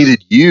needed. He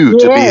needed you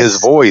to be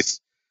his voice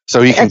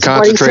so he can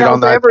concentrate on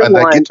that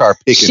guitar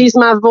picking. She's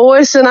my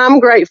voice, and I'm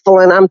grateful,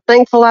 and I'm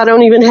thankful I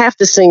don't even have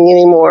to sing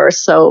anymore.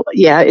 So,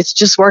 yeah, it's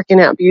just working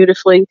out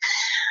beautifully.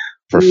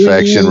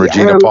 Perfection,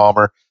 Regina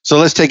Palmer. So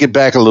let's take it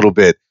back a little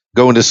bit.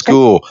 Going to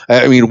school.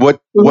 I mean, what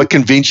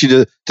convinced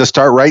you to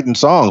start writing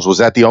songs? Was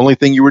that the only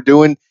thing you were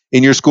doing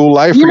in your school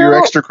life for your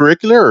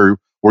extracurricular, or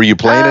were you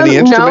playing any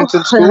instruments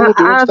in school,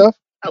 doing stuff?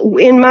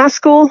 In my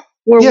school,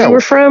 where we were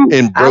from,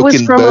 I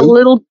was from a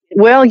little.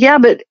 Well, yeah,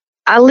 but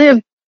I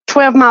lived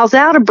 12 miles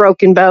out of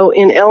Broken Bow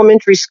in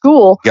elementary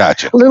school.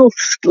 Gotcha.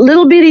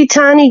 Little bitty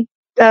tiny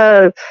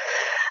a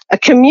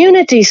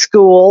community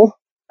school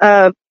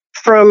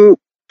from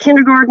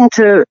kindergarten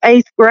to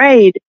 8th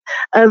grade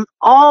of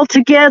all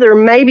together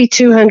maybe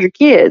 200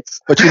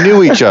 kids. But you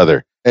knew each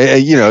other.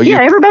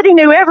 Everybody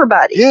knew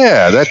everybody.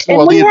 Yeah, that's the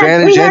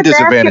advantage and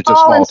disadvantage of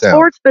small town.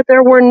 Sports, but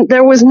there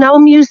was no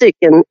music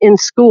in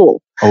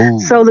school. Oh.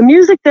 So the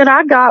music that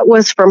I got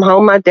was from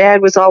home. My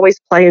dad was always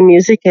playing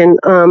music and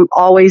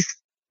always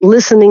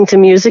listening to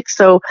music.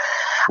 So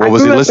what I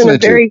was he grew up listening in a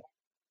very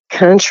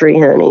country,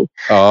 honey.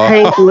 Oh.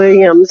 Hank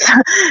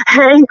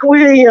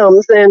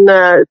Williams,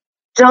 and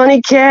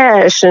Johnny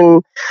Cash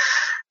and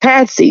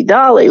Patsy,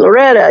 Dolly,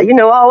 Loretta,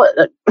 all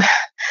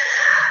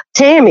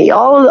Tammy,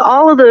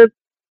 all of the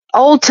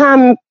old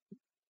time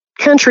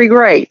country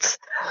greats.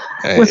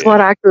 with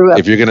what I grew up.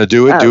 If you're going to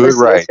do it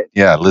right. To.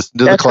 Yeah, listen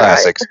to the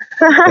classics.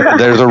 Right.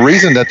 There's a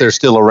reason that they're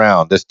still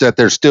around, that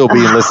they're still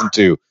being listened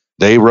to.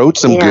 They wrote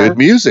some good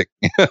music.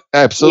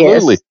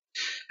 Absolutely.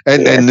 Yes.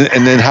 And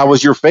then how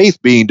was your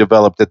faith being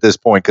developed at this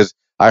point? Because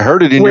I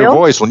heard it in your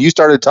voice when you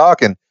started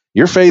talking.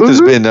 Your faith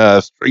has been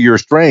your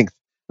strength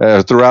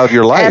throughout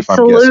your life.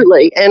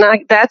 Absolutely, and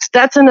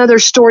that's another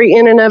story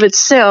in and of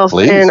itself.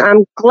 Please. And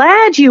I'm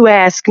glad you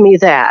asked me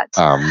that.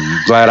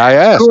 I'm glad I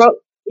asked.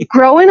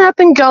 Growing up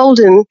in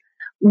Golden,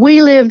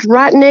 we lived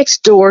right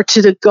next door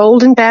to the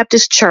Golden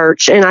Baptist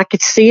Church, and I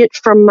could see it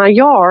from my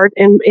yard,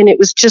 and it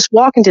was just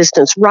walking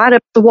distance, right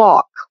up the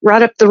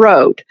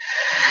road.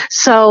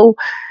 So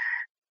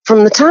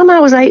from the time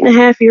I was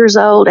 8.5 years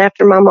old,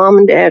 after my mom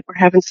and dad were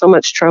having so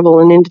much trouble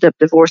and ended up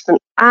divorcing,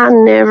 I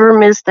never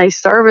missed a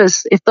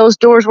service. If those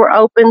doors were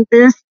open,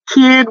 this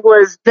kid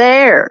was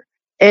there.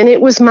 And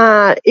it was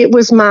my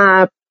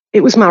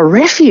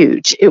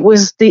refuge. It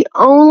was the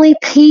only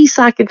peace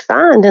I could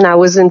find. And I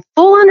was in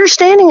full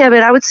understanding of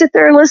it. I would sit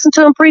there and listen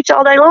to him preach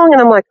all day long.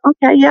 And I'm like,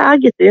 okay, yeah, I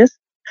get this.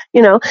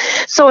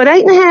 So at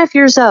 8.5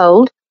 years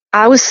old,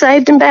 I was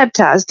saved and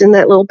baptized in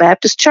that little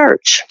Baptist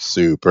church.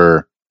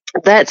 Super.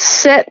 That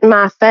set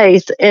my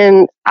faith,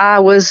 and I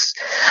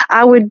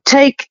would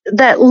take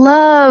that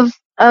love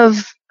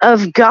of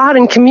God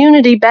and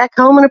community back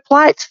home and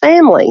apply it to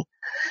family.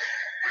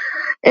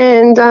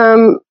 And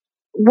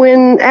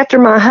after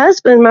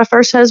my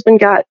first husband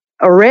got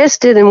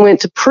arrested and went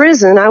to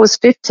prison, I was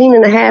 15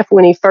 and a half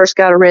when he first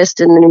got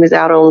arrested, and then he was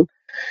out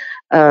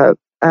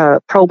on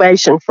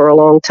probation for a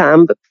long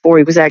time before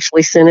he was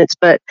actually sentenced.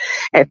 But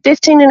at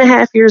 15 and a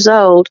half years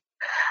old,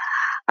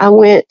 I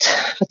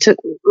took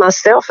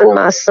myself and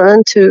my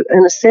son to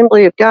an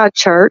Assembly of God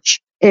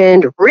church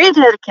and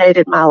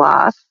rededicated my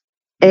life.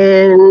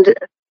 And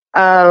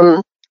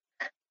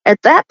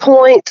at that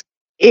point,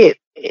 it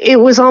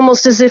was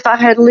almost as if I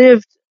had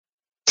lived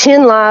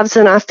 10 lives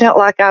and I felt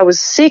like I was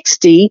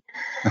 60.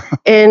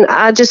 And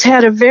I just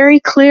had a very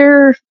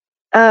clear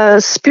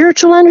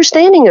spiritual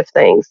understanding of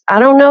things. I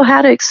don't know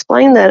how to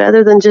explain that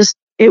other than just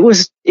it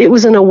was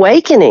an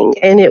awakening,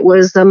 and it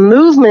was a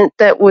movement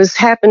that was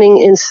happening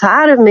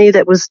inside of me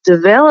that was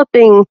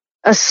developing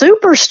a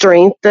super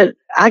strength that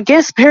I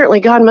guess apparently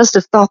God must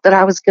have thought that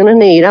I was going to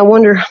need. I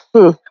wonder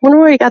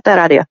where he got that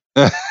idea.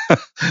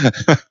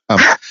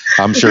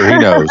 I'm sure he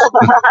knows.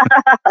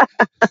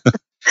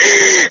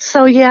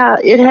 So yeah,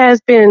 it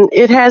has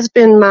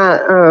been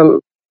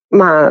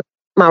my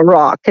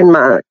rock and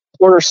my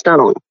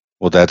cornerstone.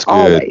 Well, that's good.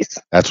 Always.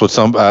 That's what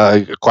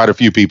quite a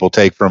few people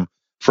take from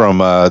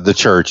the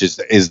church is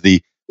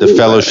the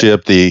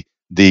fellowship, the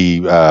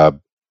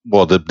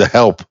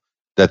help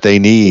that they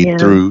need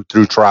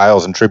through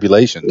trials and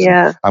tribulations.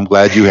 Yeah. I'm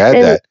glad you had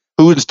that.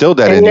 Who instilled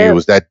that in you?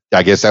 Was that,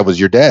 I guess that was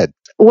your dad?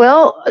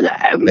 Well,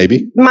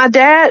 maybe my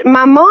dad,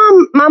 my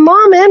mom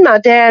and my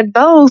dad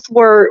both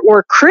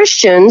were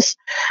Christians,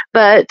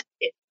 but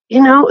they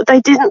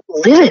didn't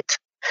live it.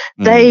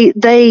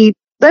 Mm.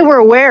 They were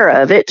aware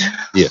of it.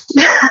 Yes.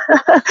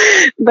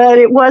 But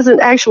it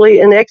wasn't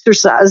actually an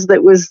exercise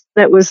that was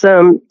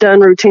done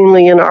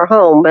routinely in our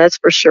home, that's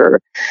for sure.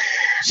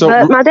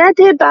 But my dad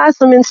did buy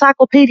some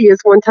encyclopedias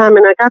one time,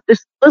 and I got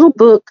this little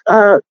book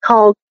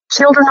called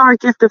Children Are a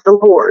Gift of the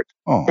Lord.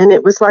 Oh. And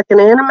it was like an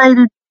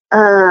animated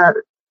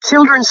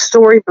children's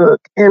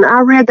storybook. And I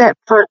read that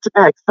front to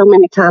back so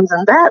many times,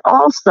 and that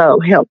also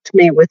helped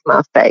me with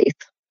my faith.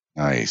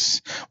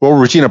 Nice. Well,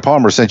 Regina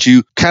Palmer, since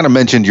you kind of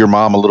mentioned your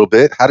mom a little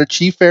bit, how did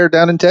she fare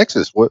down in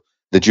Texas? What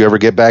did you ever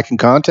get back in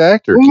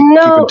contact or keep in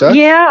touch?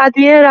 Yeah, I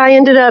did. I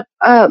ended up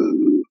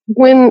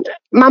when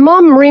my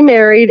mom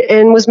remarried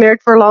and was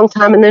married for a long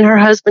time, and then her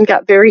husband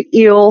got very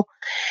ill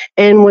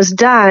and was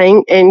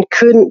dying and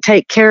couldn't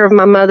take care of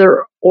my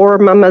mother, or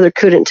my mother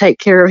couldn't take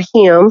care of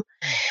him.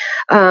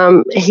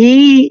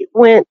 He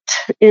went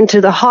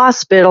into the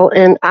hospital,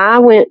 and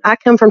I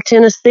come from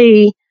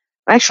Tennessee.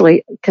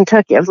 Actually,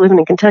 Kentucky. I was living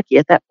in Kentucky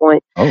at that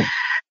point. Oh.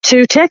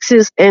 To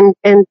Texas and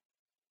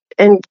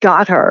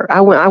got her. I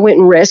went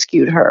and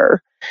rescued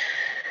her,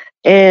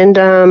 and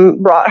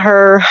brought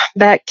her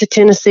back to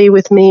Tennessee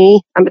with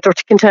me. Or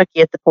to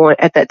Kentucky at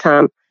that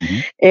time,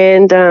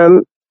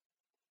 and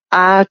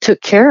I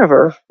took care of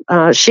her.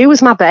 She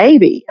was my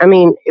baby. I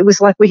mean, it was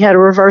like we had a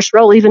reverse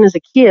role. Even as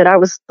a kid, I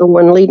was the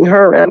one leading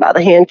her around by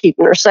the hand,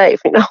 keeping her safe.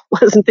 It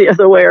wasn't the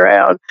other way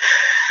around.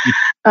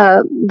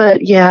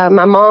 But yeah,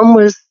 my mom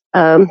was.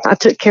 I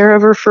took care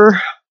of her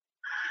for,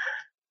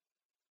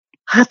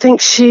 I think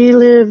she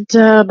lived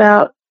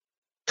about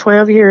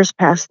 12 years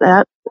past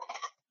that.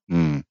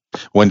 Mm.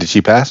 When did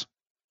she pass?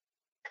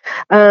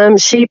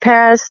 She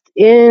passed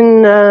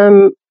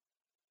in,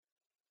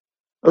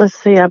 let's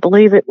see, I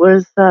believe it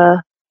was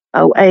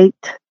 2008.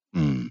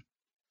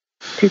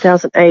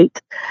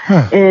 2008.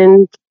 Huh.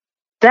 And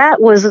that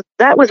was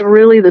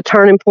really the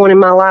turning point in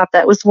my life.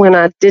 That was when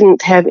I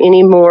didn't have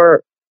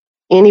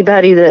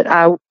anybody that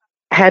I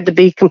had to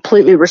be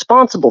completely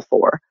responsible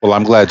for. Well,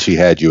 I'm glad she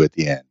had you at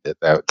the end.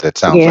 That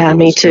sounds like it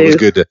me too. It was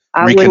good to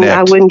reconnect.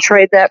 I wouldn't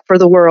trade that for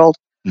the world.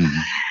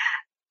 Mm-hmm.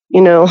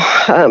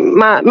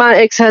 my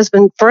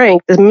ex-husband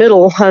Frank, the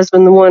middle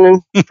husband, the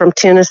one from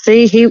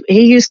Tennessee,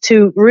 he used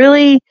to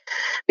really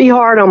be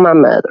hard on my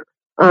mother.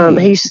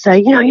 He used to say,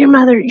 your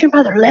mother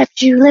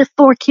left you, left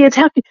 4 kids.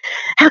 How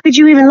could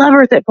you even love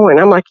her at that point?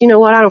 I'm like, you know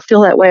what? I don't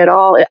feel that way at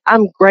all.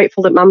 I'm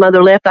grateful that my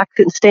mother left. I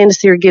couldn't stand to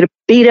see her get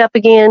beat up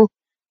again.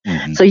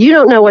 Mm-hmm. So you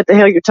don't know what the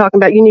hell you're talking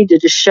about. You need to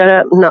just shut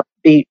up and not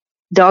be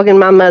dogging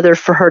my mother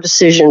for her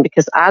decision,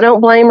 because I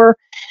don't blame her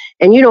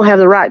and you don't have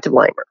the right to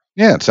blame her.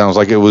 Yeah, it sounds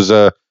like it was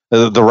the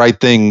right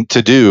thing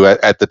to do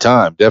at the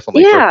time.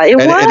 Definitely. Yeah, it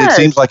was. And it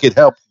seems like it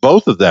helped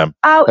both of them.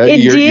 Oh, it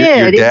did.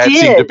 Your dad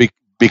seemed to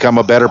become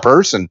a better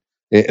person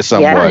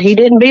somewhat. Yeah, he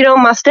didn't beat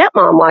on my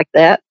stepmom like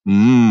that.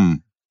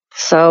 Mm.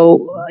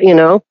 So,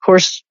 of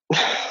course,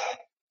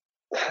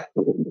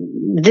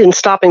 didn't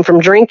stop him from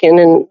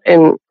drinking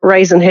and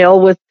raising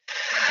hell with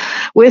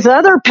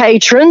other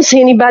patrons.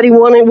 Anybody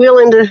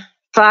willing to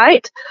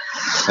fight.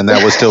 And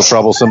that was still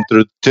troublesome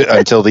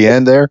until the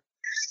end there?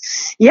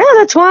 Yeah,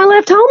 that's why I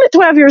left home at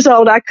 12 years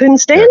old. I couldn't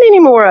stand any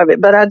more of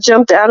it, but I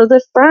jumped out of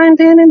the frying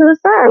pan into the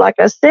fire, like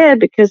I said,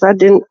 because I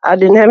didn't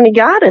have any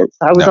guidance.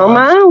 I was on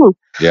my own.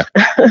 Yeah.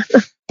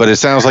 But it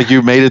sounds like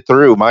you made it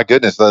through. My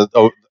goodness,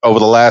 over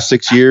the last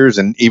 6 years,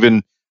 and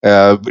even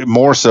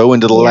more so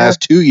into the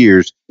last 2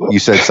 years, you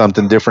said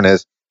something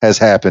different has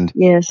happened.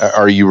 Yes.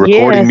 Are you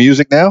recording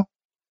music now?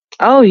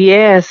 Oh,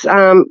 yes.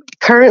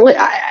 Currently,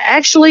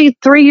 actually,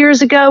 3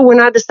 years ago, when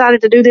I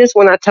decided to do this,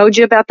 when I told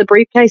you about the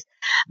briefcase,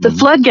 the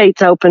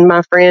floodgates opened,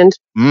 my friend.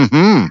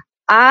 Mm-hmm.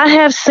 I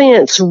have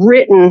since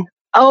written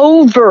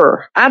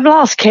I've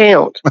lost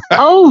count,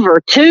 over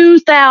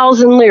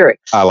 2,000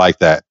 lyrics. I like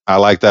that. I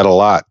like that a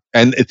lot.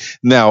 And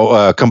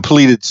now,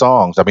 completed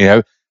songs. I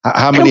mean,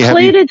 how many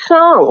completed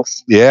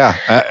songs? Yeah.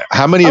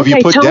 How many have you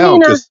put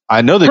down? Because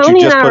I know that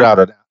you just put out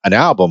an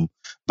album.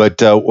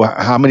 But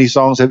how many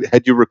songs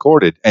had you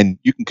recorded? And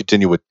you can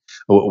continue with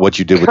what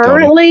you did with Tony.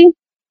 Currently,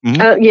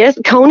 yes,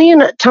 Tony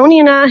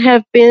and I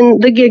have been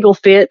the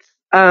Gigglefits.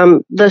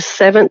 The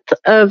 7th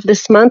of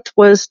this month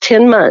was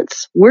 10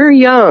 months. We're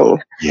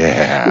young.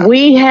 Yeah.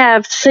 We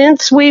have,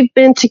 since we've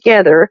been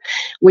together,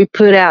 we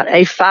put out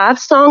a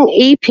 5-song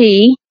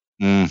EP.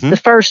 Mm-hmm. The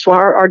first one,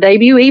 our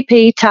debut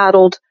EP,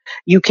 titled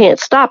 "You Can't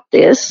Stop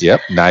This." Yep,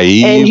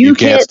 Naive. And you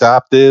can't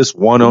stop this.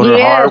 One on her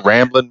heart,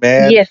 rambling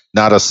man. Yes.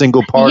 Not a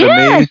single part of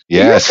me.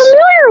 Yes, you're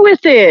familiar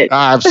with it.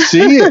 I've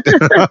seen it.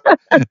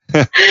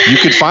 You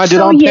can find it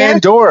on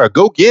Pandora.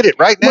 Go get it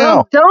right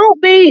now. Well,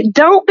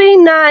 don't be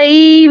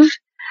naive.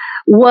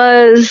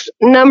 Was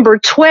number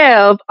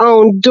 12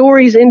 on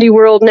Dory's Indie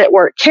World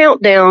Network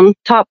Countdown,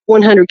 Top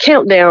 100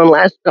 Countdown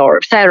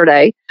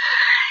Saturday,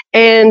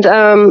 and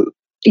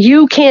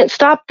You Can't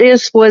Stop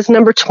This was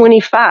number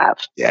 25.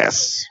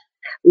 Yes.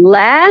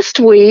 Last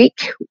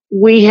week,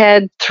 we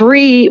had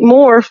 3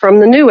 more from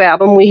the new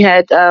album. We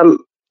had,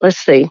 let's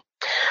see,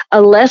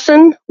 A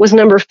Lesson was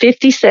number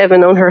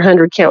 57 on her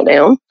 100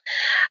 Countdown.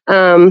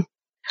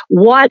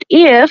 What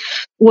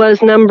If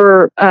was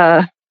number,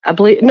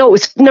 it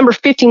was number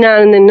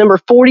 59 and then number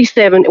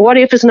 47. What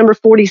If is number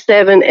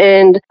 47.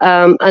 And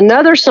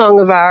another song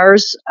of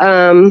ours,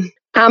 I'm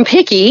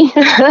Picky.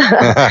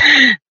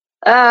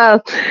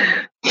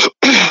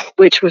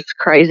 Which was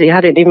crazy. I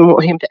didn't even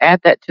want him to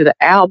add that to the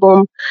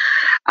album.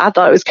 I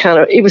thought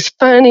it was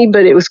funny,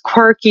 but it was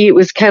quirky. It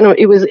was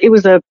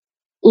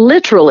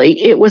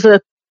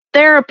a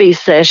therapy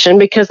session,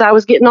 because I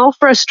was getting all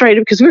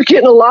frustrated because we were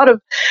getting a lot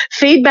of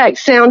feedback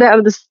sound out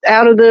of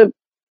the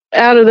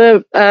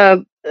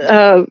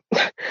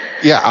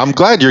yeah, I'm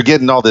glad you're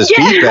getting all this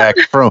feedback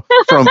from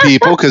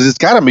people, because it's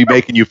got to be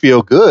making you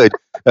feel good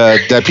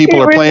that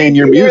people are playing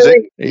your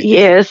music.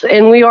 Yes,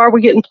 and we're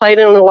getting played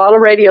on a lot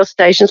of radio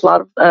stations.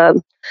 A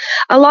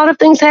lot of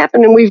things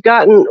happen, and we've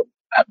gotten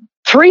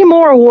 3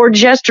 more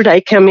awards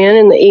yesterday come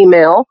in the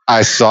email.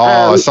 I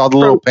saw the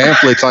little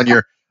pamphlets on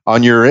your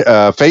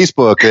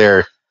Facebook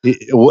there.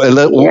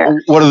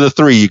 What are the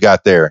 3 you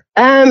got there?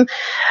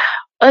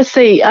 Let's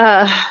see.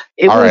 All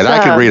right,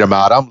 I can read them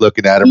out. I'm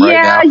looking at them right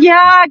now.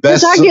 Yeah,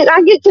 because I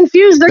get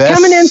confused. They're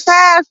coming in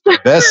fast.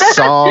 Best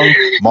song,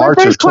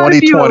 March of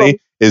 2020,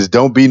 is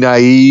Don't Be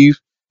Naive.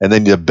 And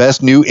then the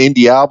best new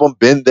indie album,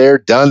 Been There,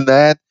 Done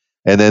That.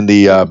 And then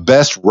the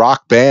best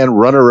rock band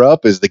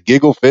runner-up is the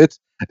Gigglefits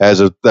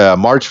as of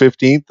March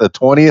 15th, the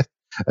 20th,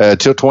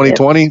 till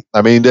 2020. Yep.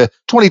 I mean,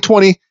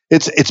 2020,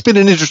 it's been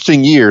an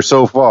interesting year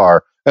so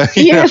far.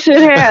 Yes,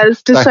 it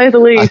has, to say the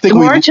least.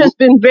 March has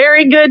been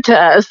very good to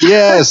us.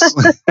 Yes.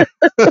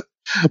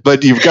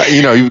 But you've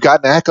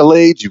gotten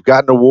accolades, you've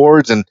gotten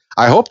awards, and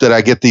I hope that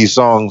I get these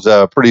songs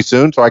pretty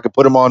soon so I can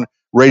put them on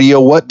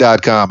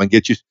radiowhat.com and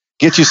get you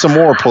some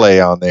more play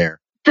on there.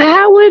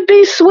 That would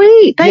be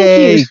sweet.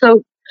 Thank you.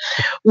 So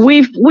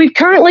we've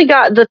currently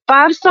got the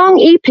 5-song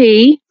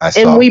EP,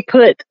 and we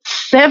put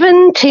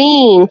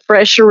 17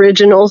 fresh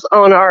originals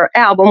on our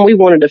album. We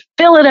wanted to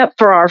fill it up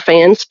for our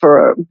fans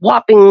for a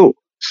whopping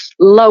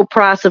low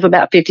price of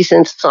about 50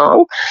 cents a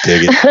song.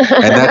 Dig it.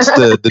 And that's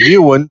the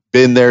new one,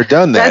 Been There,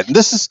 Done That. And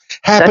this is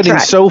happening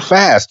so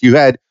fast. You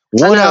had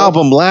one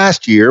album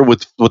last year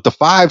with the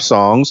 5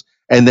 songs,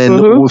 And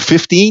then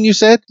 15, you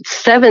said?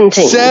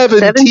 17.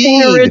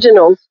 17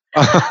 originals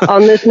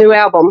on this new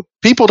album.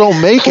 People don't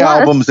make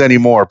albums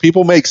anymore.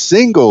 People make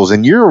singles,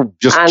 and you're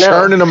just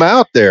churning them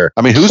out there.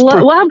 I mean,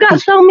 well, I've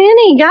got so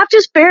many. I've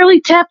just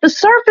barely tapped the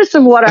surface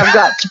of what I've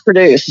got to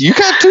produce. You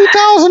got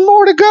 2,000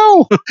 more to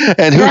go.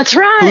 And that's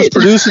right. Who's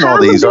producing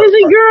all these? I'm a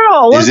busy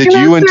girl. Is it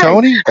you and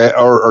Tony,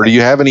 or do you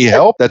have any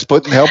help that's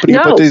helping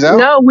you put these out?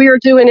 No, we are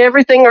doing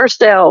everything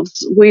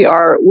ourselves.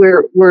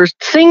 We're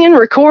singing,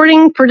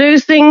 recording,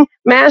 producing,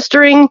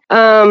 mastering,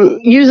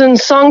 using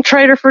Song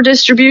Trader for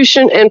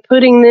distribution, and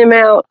putting them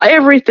out.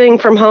 Everything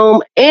from home.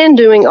 And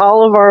doing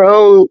all of our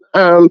own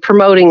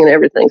promoting and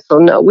everything. So,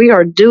 no, we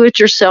are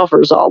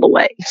do-it-yourselfers all the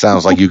way.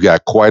 Sounds like you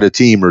got quite a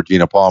team,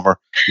 Regina Palmer,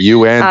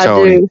 you and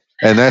Tony. Do.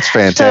 And that's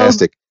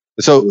fantastic.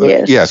 So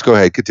yes, go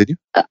ahead. Continue.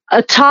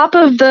 Atop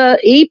of the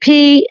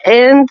EP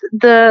and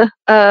the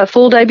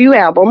full debut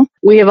album,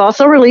 we have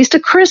also released a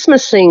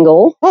Christmas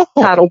single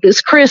titled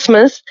This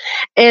Christmas,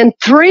 and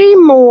 3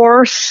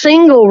 more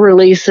single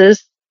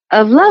releases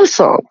of love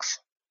songs.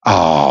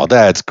 Oh,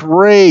 that's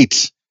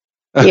great.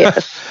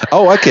 Yes.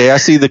 Oh, okay. I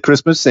see the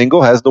Christmas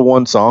single has the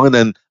one song, and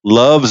then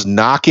Love's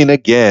Knocking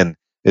Again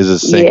is a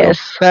single.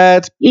 Yes.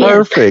 That's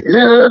perfect.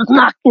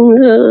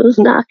 Love's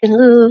knocking.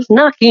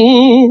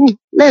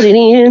 Let it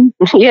in.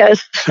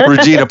 Yes.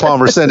 Regina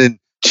Palmer sending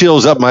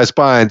chills up my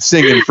spine,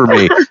 singing for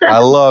me. I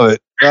love it.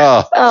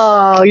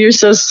 Oh, you're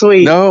so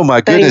sweet. No,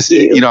 my goodness.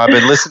 You know, I've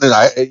been listening.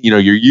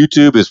 Your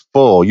YouTube is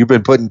full. You've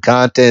been putting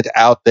content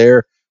out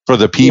there for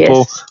the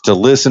people to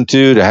listen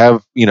to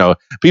have,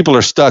 people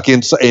are stuck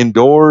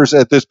indoors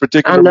at this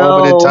particular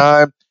moment in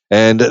time,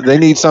 and they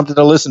need something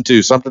to listen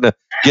to, something to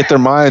get their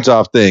minds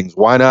off things.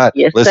 Why not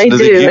listen to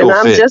the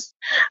Gigglefits?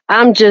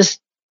 I'm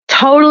just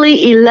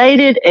totally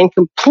elated and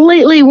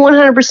completely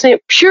 100%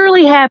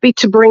 purely happy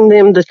to bring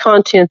them the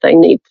content they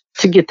need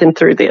to get them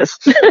through this.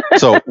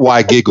 So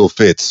why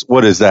Gigglefits?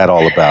 What is that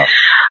all about?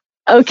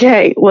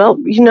 Okay, well,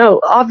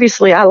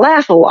 obviously I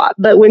laugh a lot,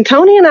 but when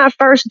Tony and I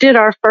first did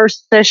our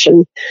first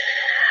session,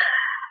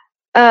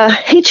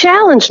 he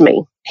challenged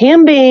me.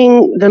 Him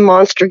being the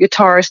monster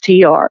guitarist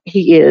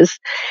he is,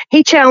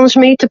 he challenged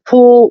me to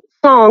pull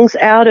songs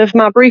out of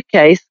my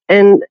briefcase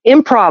and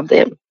improv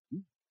them.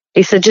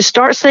 He said, just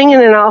start singing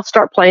and I'll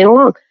start playing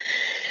along.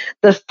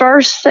 The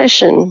first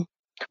session,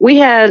 we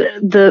had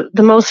the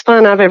most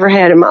fun I've ever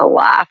had in my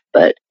life,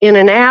 but in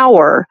an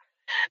hour,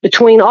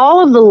 between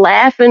all of the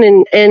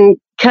laughing and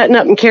cutting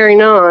up and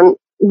carrying on,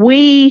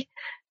 we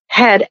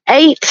had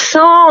 8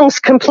 songs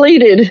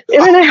completed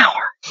in an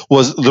hour.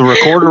 Was the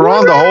recorder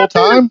on the whole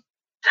time?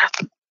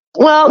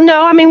 Well,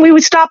 no. I mean, we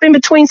would stop in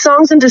between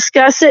songs and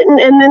discuss it, and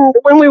then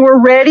when we were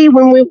ready,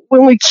 when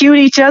we cued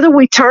each other,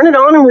 we turn it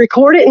on and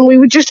record it, and we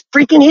were just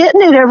freaking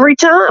hitting it every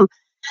time.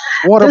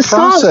 What a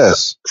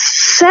process!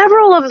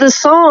 Several of the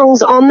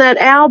songs on that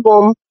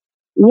album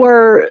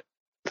were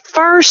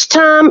first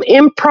time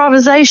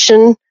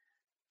improvisation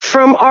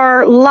from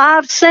our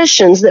live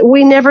sessions that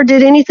we never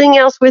did anything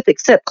else with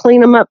except clean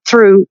them up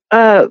through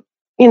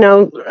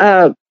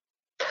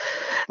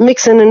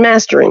mixing and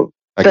mastering.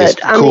 I guess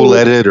Cool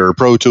Edit or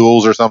Pro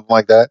Tools or something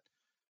like that.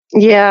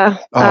 Yeah.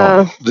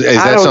 Is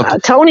that something?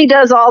 Tony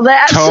does all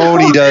that.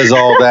 Tony does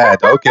all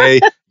that. Okay.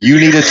 You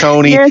need a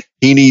Tony. Yes.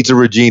 He needs a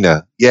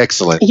Regina.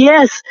 Excellent.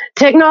 Yes.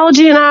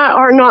 Technology and I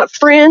are not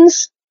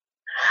friends.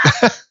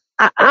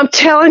 I'm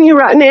telling you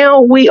right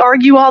now, we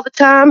argue all the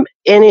time,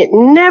 and it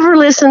never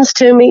listens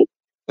to me.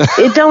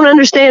 It don't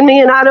understand me,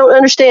 and I don't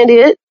understand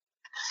it.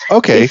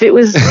 Okay. If it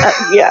was,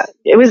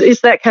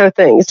 it's that kind of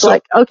thing. It's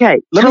like,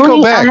 okay, let Tony, me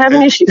go back. I have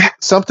an issue.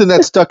 Something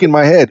that's stuck in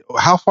my head.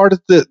 How far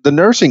did the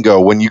nursing go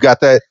when you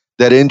got that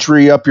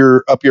injury up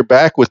your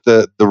back with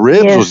the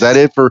ribs? Yes. Was that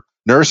it for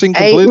nursing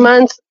completely?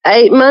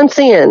 8 months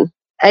in.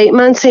 8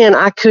 months in,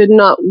 I could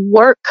not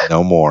work.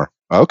 No more.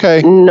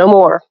 Okay. No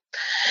more.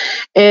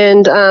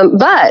 And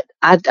but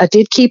I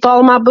did keep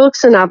all of my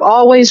books, and I've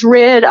always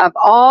read. I've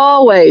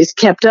always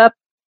kept up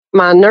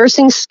my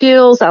nursing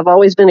skills. I've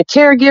always been a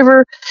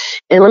caregiver.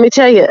 And let me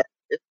tell you,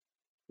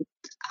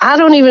 I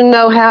don't even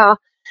know how,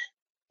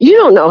 you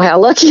don't know how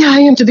lucky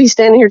I am to be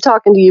standing here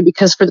talking to you,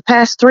 because for the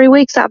past 3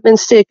 weeks I've been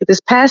sick. This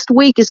past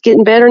week is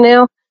getting better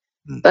now,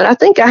 but I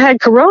think I had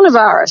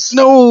coronavirus.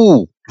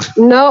 No.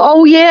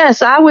 Oh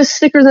yes, I was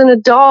sicker than a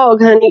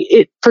dog,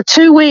 honey. For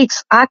 2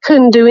 weeks I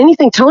couldn't do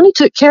anything. Tony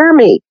took care of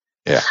me.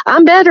 Yeah.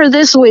 I'm better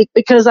this week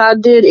because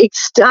I'm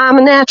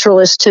a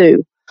naturalist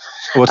too.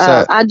 What's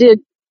that? I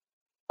did.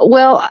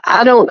 Well,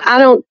 I don't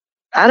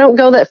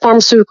go that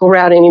pharmaceutical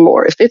route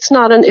anymore. If it's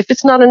not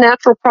a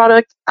natural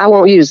product, I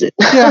won't use it.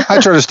 Yeah,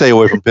 I try to stay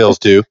away from pills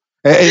too.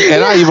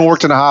 And I even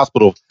worked in a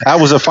hospital. I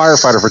was a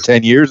firefighter for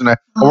 10 years, and I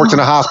worked in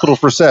a hospital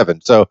for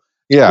 7. So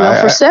yeah.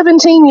 Well, for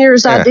 17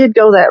 years, I did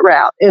go that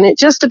route, and it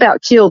just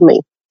about killed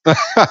me.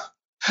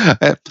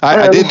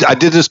 I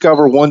did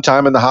discover one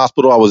time in the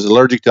hospital I was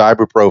allergic to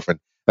ibuprofen.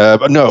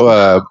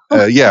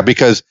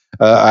 Because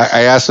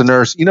I asked the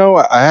nurse,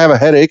 I have a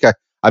headache.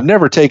 I've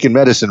never taken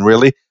medicine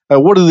really. How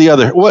does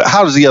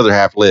the other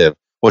half live?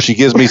 Well, she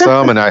gives me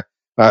some, and I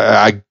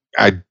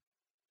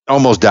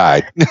almost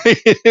died.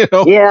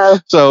 Yeah.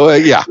 So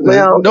yeah,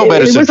 Well, no it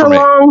medicine was for a me.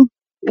 long.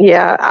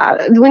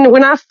 Yeah.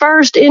 When I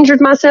first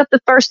injured myself,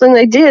 the first thing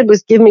they did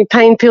was give me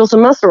pain pills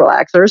and muscle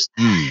relaxers.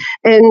 Mm.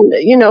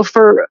 And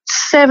for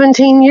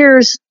 17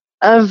 years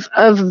of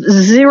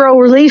zero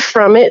relief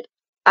from it,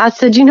 I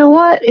said, you know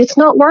what? It's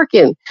not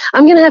working.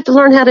 I'm going to have to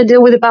learn how to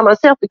deal with it by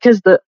myself,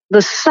 because the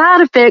side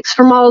effects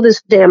from all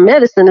this damn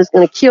medicine is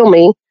going to kill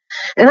me,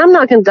 and I'm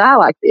not going to die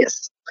like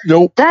this.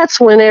 Nope. That's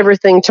when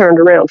everything turned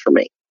around for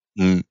me.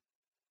 Mm.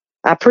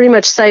 I pretty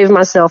much saved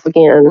myself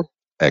again.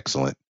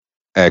 Excellent.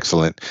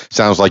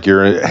 Sounds like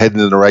you're heading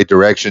in the right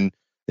direction.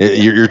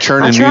 You're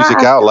churning try. music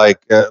out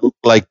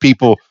like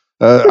people.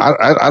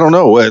 I don't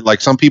know.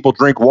 Like some people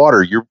drink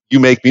water. You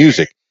make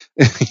music.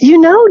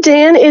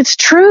 Dan, it's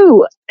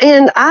true,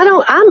 and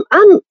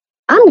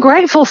I'm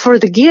grateful for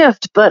the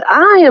gift, but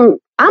I'm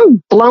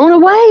blown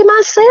away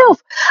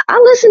myself. I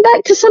listen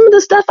back to some of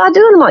the stuff I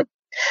do, and I'm like,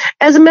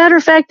 as a matter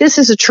of fact, this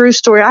is a true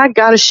story. I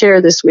got to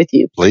share this with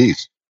you.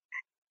 Please.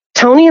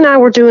 Tony and I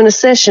were doing a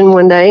session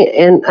one day,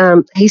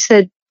 and he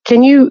said,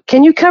 Can you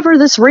cover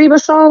this Reba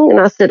song? And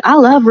I said, I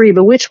love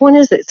Reba. Which one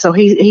is it? So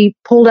he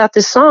pulled out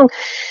this song,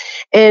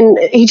 and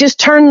he just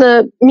turned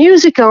the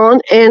music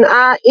on, and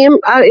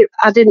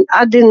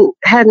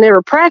hadn't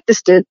never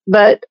practiced it,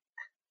 but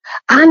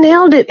I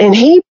nailed it, and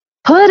he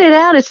put it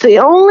out. It's the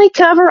only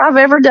cover I've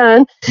ever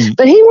done. Mm-hmm.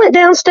 But he went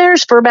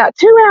downstairs for about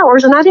 2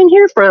 hours, and I didn't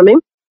hear from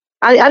him.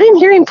 I didn't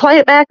hear him play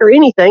it back or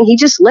anything. He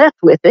just left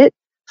with it.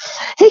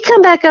 He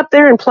come back up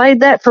there and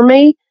played that for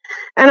me.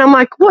 And I'm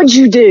like, what'd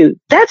you do?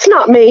 That's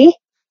not me.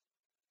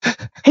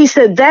 He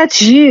said,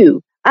 that's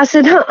you. I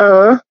said,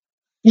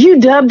 You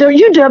dubbed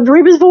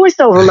Reba's voice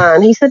over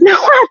mine. He said, no,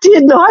 I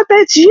did not.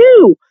 That's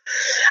you.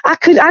 I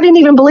didn't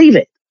even believe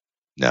it.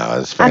 No,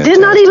 that's fantastic. I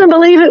did not even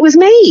believe it was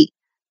me.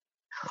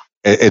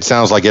 It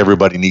sounds like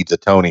everybody needs a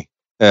Tony.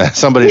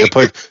 Somebody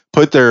to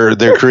put their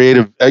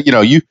creative,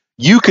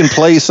 you can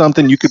play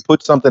something, you could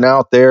put something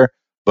out there,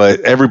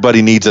 but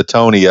everybody needs a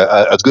Tony,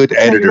 a good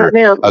editor,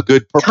 a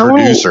good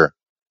producer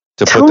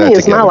to put that together. Tony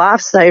is my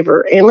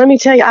lifesaver. And let me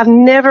tell you,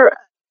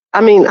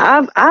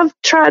 I've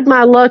tried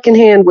my luck in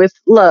hand with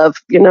love,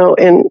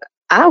 and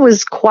I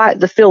was quite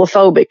the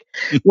philophobic.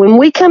 When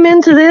we come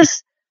into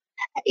this,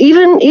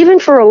 even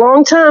for a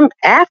long time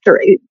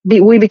after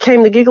we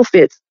became the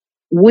Gigglefits,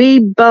 we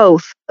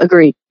both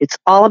agreed it's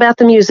all about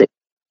the music.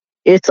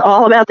 It's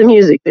all about the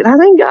music. And I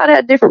think God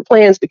had different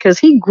plans, because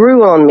he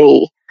grew on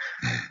me.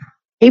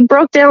 He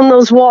broke down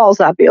those walls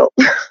I built.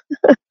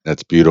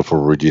 That's beautiful,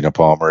 Regina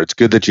Palmer. It's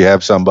good that you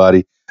have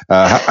somebody.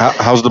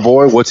 How's the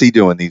boy? What's he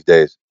doing these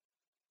days?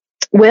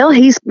 Well,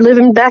 he's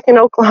living back in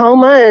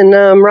Oklahoma,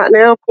 and right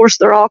now, of course,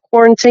 they're all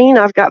quarantined.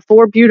 I've got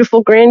 4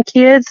 beautiful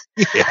grandkids.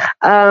 Yeah.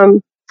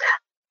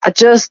 I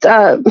just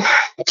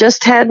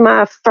had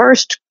my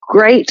first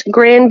great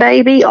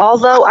grandbaby,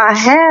 although I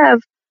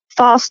have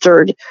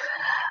fostered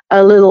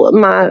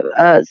my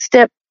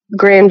step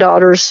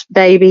granddaughter's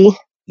baby.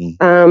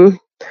 Mm.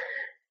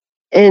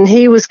 And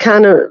he was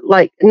kind of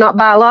like not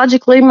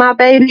biologically my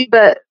baby,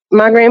 but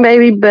my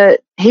grandbaby, but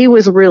he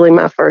was really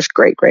my first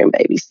great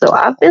grandbaby. So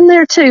I've been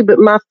there too, but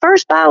my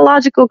first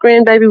biological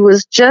grandbaby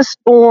was just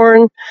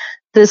born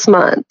this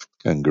month.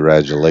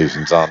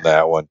 Congratulations on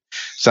that one.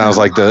 Sounds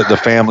like the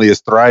family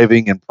is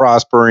thriving and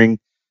prospering,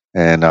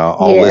 and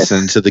all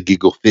listening to the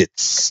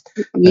Gigglefits.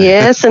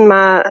 Yes, and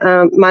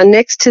my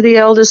next to the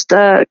eldest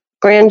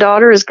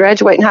granddaughter is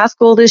graduating high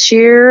school this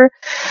year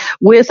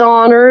with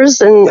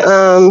honors, and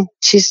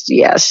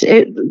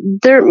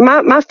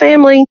my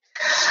family,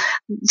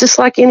 just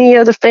like any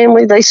other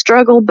family, they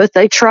struggle, but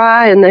they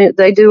try, and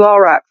they do all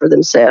right for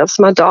themselves.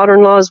 My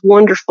daughter-in-law is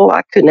wonderful.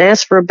 I couldn't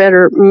ask for a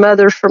better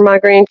mother for my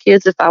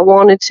grandkids if I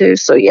wanted to.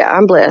 So yeah,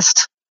 I'm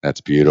blessed.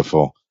 That's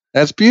beautiful.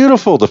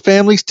 The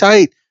family's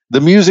tight.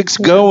 The music's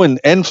going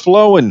and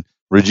flowing.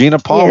 Regina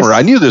Palmer. Yes.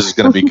 I knew this was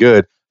going to be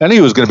good. I knew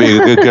it was going to be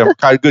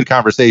a good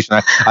conversation.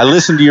 I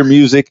listened to your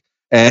music,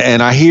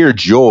 and I hear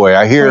joy.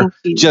 I hear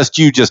you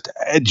just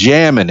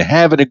jamming,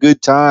 having a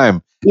good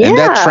time. Yeah. And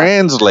that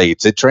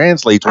translates. It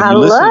translates when you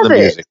listen to the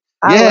music.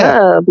 I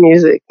love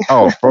music.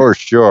 Oh, for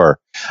sure.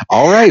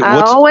 All right. I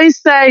always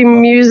say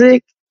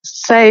music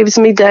saves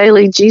me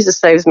daily. Jesus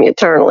saves me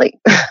eternally.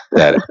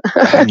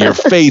 And your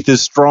faith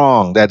is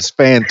strong. That's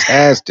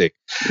fantastic.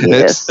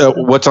 Yes. That's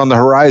what's on the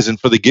horizon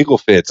for the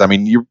Gigglefits. I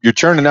mean, you're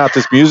churning out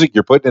this music.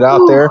 You're putting it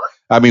out there.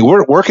 I mean,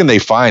 where can they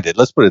find it?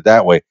 Let's put it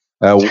that way.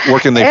 Where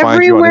can they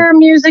find you? Everywhere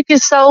music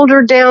is sold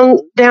or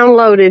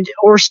downloaded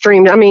or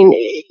streamed. I mean,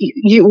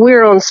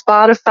 we're on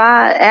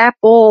Spotify,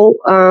 Apple,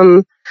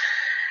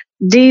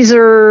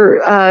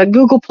 Deezer,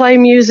 Google Play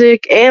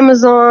Music,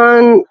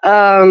 Amazon,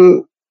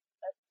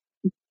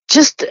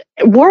 just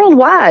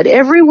worldwide.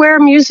 Everywhere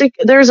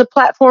there's a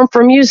platform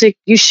for music.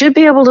 You should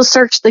be able to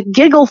search the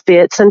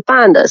Gigglefits and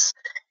find us.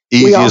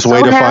 Easiest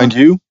way to find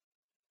you?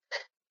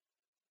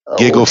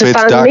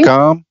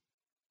 Gigglefits.com?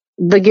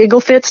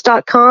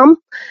 Thegigglefits.com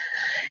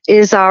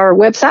is our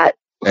website.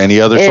 Any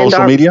other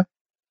social media?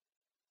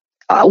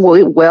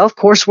 Well, of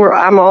course,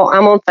 I'm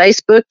on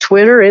Facebook,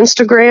 Twitter,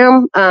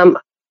 Instagram.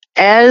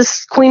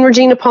 as Queen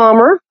Regina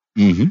Palmer.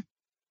 Mm-hmm.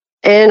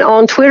 And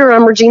on Twitter,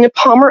 I'm Regina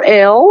Palmer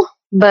L,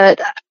 but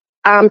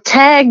I'm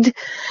tagged,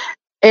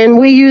 and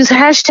we use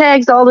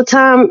hashtags all the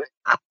time.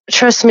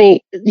 Trust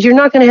me, you're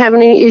not going to have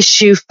any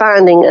issue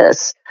finding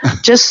us.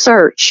 Just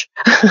search.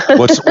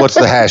 What's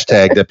the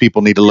hashtag that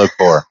people need to look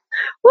for?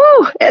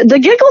 Woo, the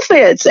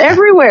Gigglefits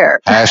everywhere.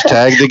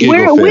 Hashtag the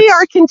Gigglefits. We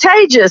are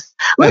contagious.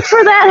 Look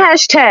for that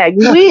hashtag.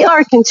 We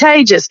are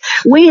contagious.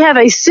 We have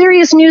a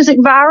serious music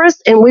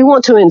virus, and we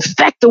want to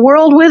infect the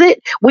world with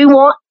it. We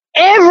want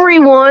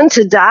everyone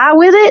to die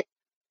with it.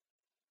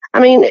 I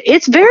mean,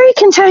 it's very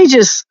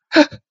contagious.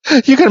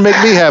 You're going to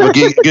make me have a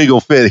giggle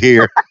fit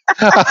here.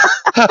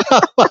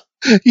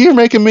 You're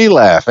making me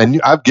laugh,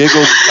 and I've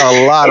giggled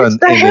a lot in this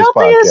podcast. It's the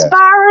healthiest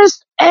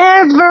virus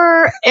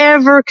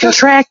ever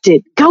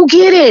contracted. Go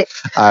get it.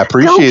 I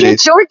appreciate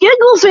it. Go get your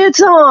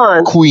Gigglefits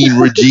on. Queen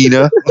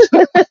Regina.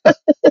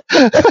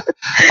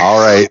 All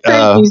right.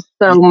 Thank you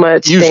so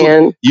much,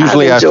 Dan.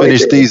 Usually I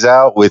finish these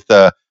out with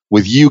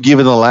you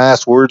giving the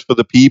last words for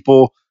the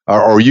people,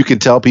 or you can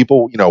tell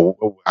people,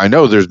 I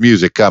know there's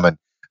music coming.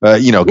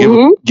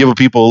 Give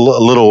people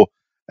a little,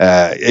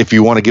 if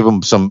you want to give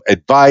them some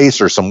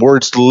advice or some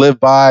words to live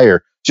by,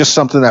 or just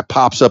something that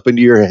pops up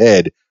into your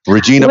head.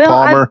 Regina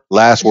Palmer,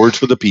 last words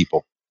for the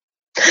people.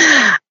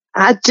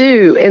 I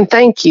do, and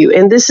thank you.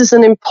 And this is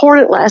an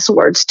important last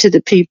words to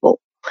the people.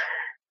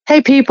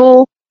 Hey,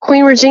 people,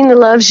 Queen Regina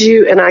loves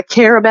you, and I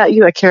care about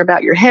you. I care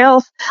about your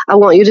health. I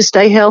want you to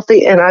stay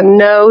healthy, and I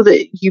know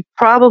that you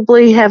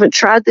probably haven't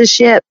tried this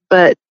yet,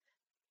 but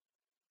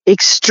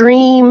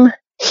extreme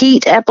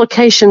heat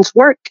applications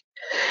work.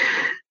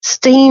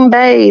 Steam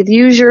bathe.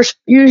 Use your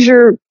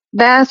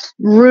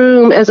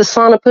bathroom as a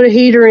sauna. Put a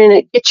heater in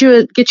it. Get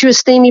you a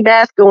steamy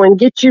bath going.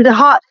 Get you the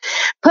hot.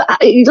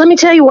 Let me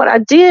tell you what I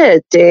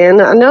did, Dan.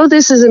 I know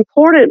this is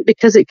important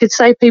because it could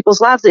save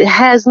people's lives. It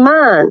has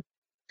mine.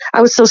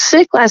 I was so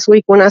sick last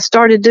week when I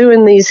started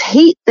doing these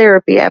heat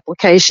therapy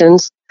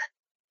applications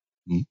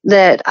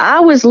that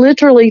I was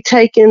literally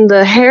taking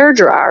the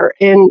hairdryer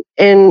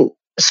and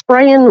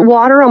spraying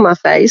water on my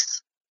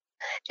face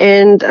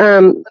and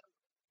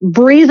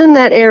breathing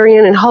that air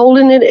in and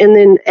holding it and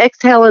then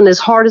exhaling as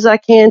hard as I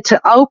can to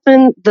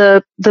open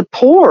the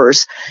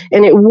pores.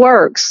 And it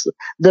works.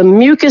 The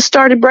mucus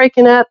started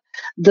breaking up.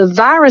 The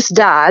virus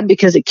died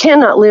because it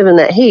cannot live in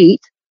that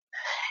heat.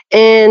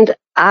 And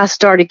I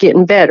started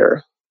getting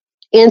better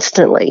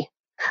instantly.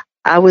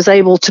 I was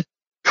able to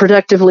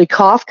productively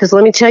cough because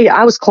let me tell you,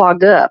 I was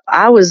clogged up.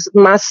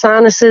 My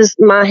sinuses,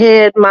 my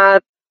head, my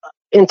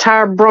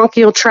entire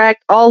bronchial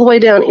tract, all the way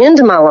down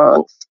into my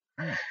lungs.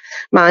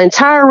 My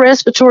entire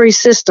respiratory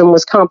system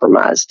was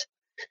compromised.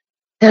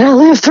 And I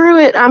lived through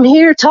it. I'm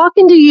here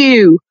talking to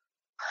you.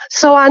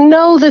 So I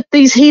know that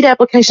these heat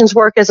applications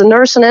work. As a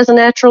nurse and as a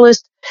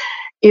naturalist,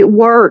 it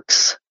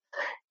works.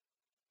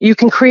 You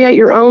can create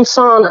your own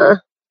sauna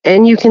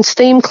and you can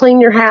steam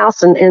clean your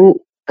house and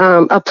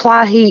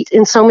apply heat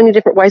in so many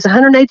different ways.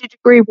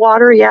 180-degree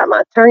water, yeah, it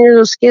might turn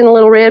your skin a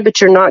little red, but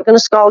you're not going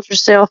to scald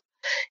yourself.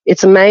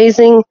 It's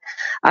amazing.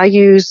 I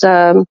use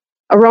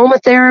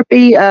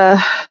aromatherapy,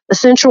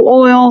 essential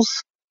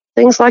oils,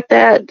 things like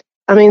that.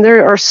 I mean,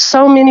 there are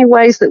so many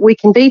ways that we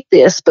can beat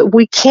this, but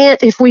we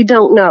can't if we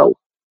don't know.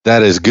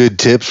 That is good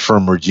tips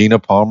from Regina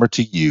Palmer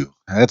to you.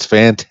 That's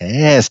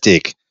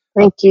fantastic.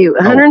 Thank you.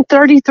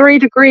 133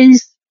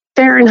 degrees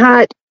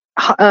Fahrenheit,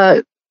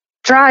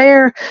 dry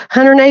air,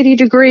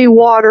 180-degree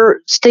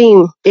water,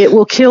 steam. It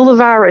will kill the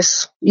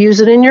virus. Use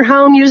it in your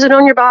home. Use it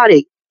on your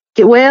body.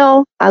 Get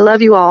well. I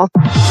love you all.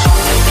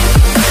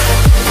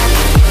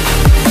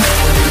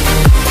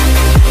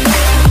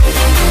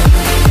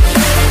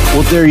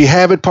 Well, there you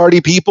have it,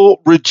 party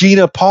people.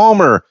 Regina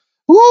Palmer.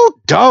 Woo,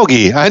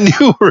 doggy. I knew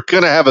we were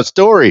going to have a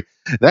story.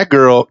 That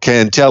girl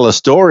can tell a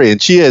story,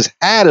 and she has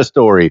had a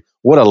story.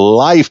 What a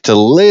life to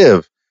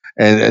live.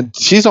 And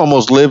she's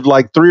almost lived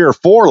like 3 or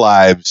 4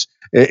 lives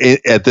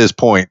at this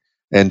point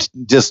and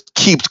just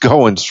keeps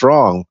going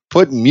strong,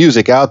 putting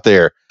music out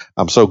there.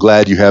 I'm so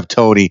glad you have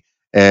Tony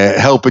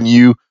helping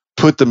you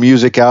put the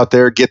music out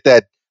there, get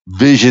that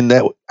vision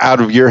that out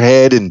of your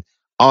head and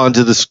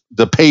onto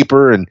the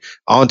paper and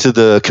onto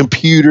the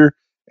computer,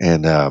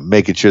 and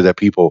making sure that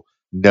people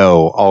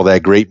know all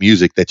that great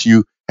music that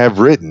you have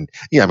written.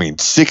 Yeah, I mean,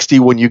 60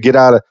 when you get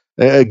out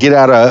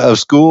of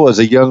school as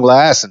a young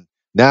lass, and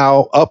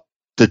now up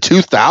to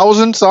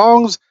 2,000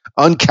 songs,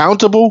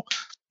 uncountable.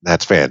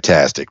 That's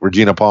fantastic,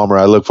 Regina Palmer.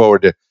 I look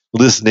forward to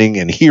listening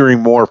and hearing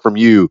more from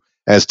you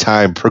as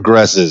time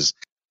progresses.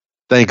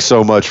 Thanks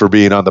so much for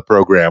being on the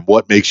program.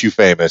 What makes you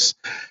famous?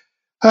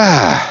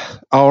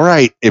 All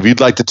right. If you'd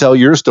like to tell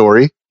your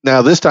story,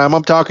 now this time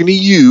I'm talking to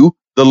you,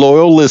 the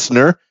loyal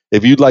listener.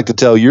 If you'd like to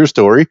tell your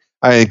story,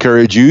 I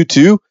encourage you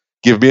to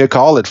give me a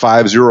call at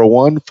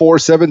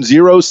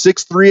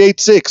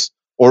 501-470-6386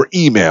 or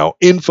email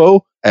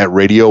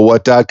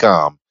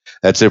info@radiowhat.com.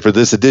 That's it for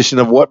this edition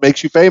of What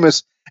Makes You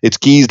Famous. It's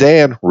Keys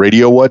Dan,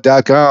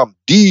 radiowhat.com,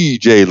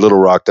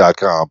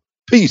 djlittlerock.com.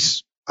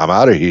 Peace. I'm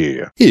out of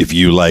here. If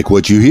you like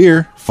what you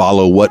hear,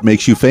 follow What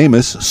Makes You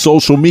Famous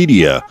social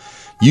media.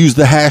 Use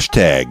the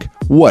hashtag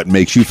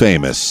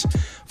 #WhatMakesYouFamous.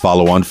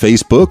 Follow on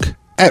Facebook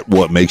at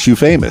What Makes You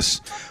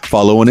Famous.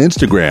 Follow on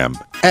Instagram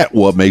at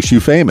What Makes You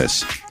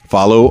Famous.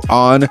 Follow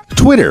on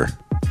Twitter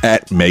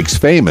at Makes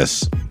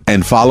Famous.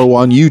 And follow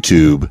on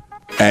YouTube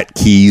at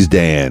Keys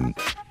Dan.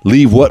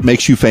 Leave What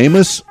Makes You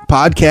Famous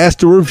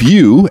podcast a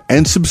review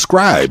and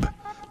subscribe.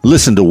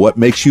 Listen to What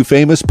Makes You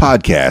Famous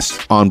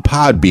podcast on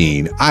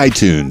Podbean,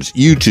 iTunes,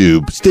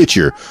 YouTube,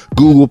 Stitcher,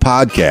 Google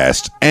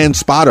Podcasts, and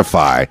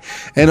Spotify,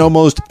 and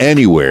almost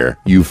anywhere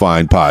you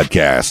find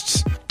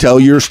podcasts. Tell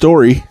your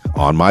story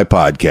on my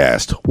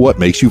podcast, What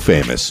Makes You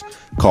Famous.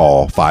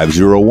 Call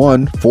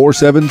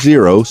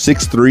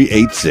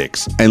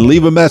 501-470-6386 and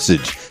leave a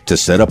message to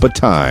set up a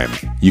time.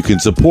 You can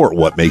support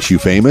What Makes You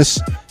Famous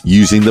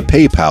using the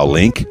PayPal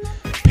link,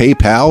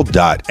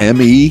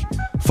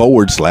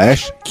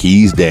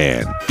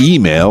 paypal.me/KeysDan.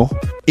 Email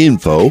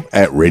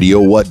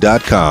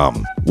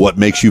info@radiowhat.com. What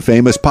Makes You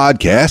Famous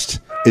podcast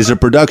is a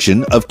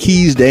production of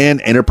Keys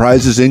Dan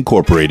Enterprises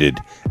Incorporated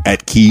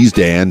at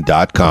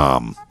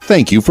keysdan.com.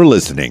 Thank you for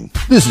listening.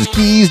 This is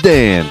Keys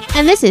Dan.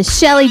 And this is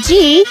Shelly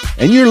G.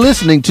 And you're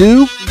listening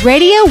to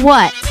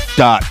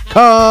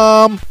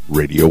RadioWhat.com.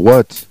 Radio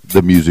What?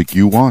 The music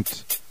you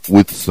want.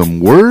 With some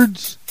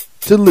words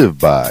to live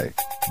by.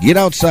 Get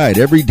outside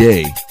every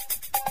day.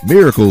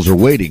 Miracles are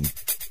waiting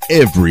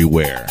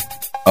everywhere.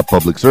 A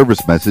public service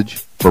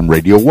message from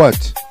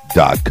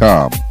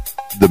RadioWhat.com.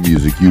 The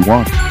music you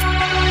want.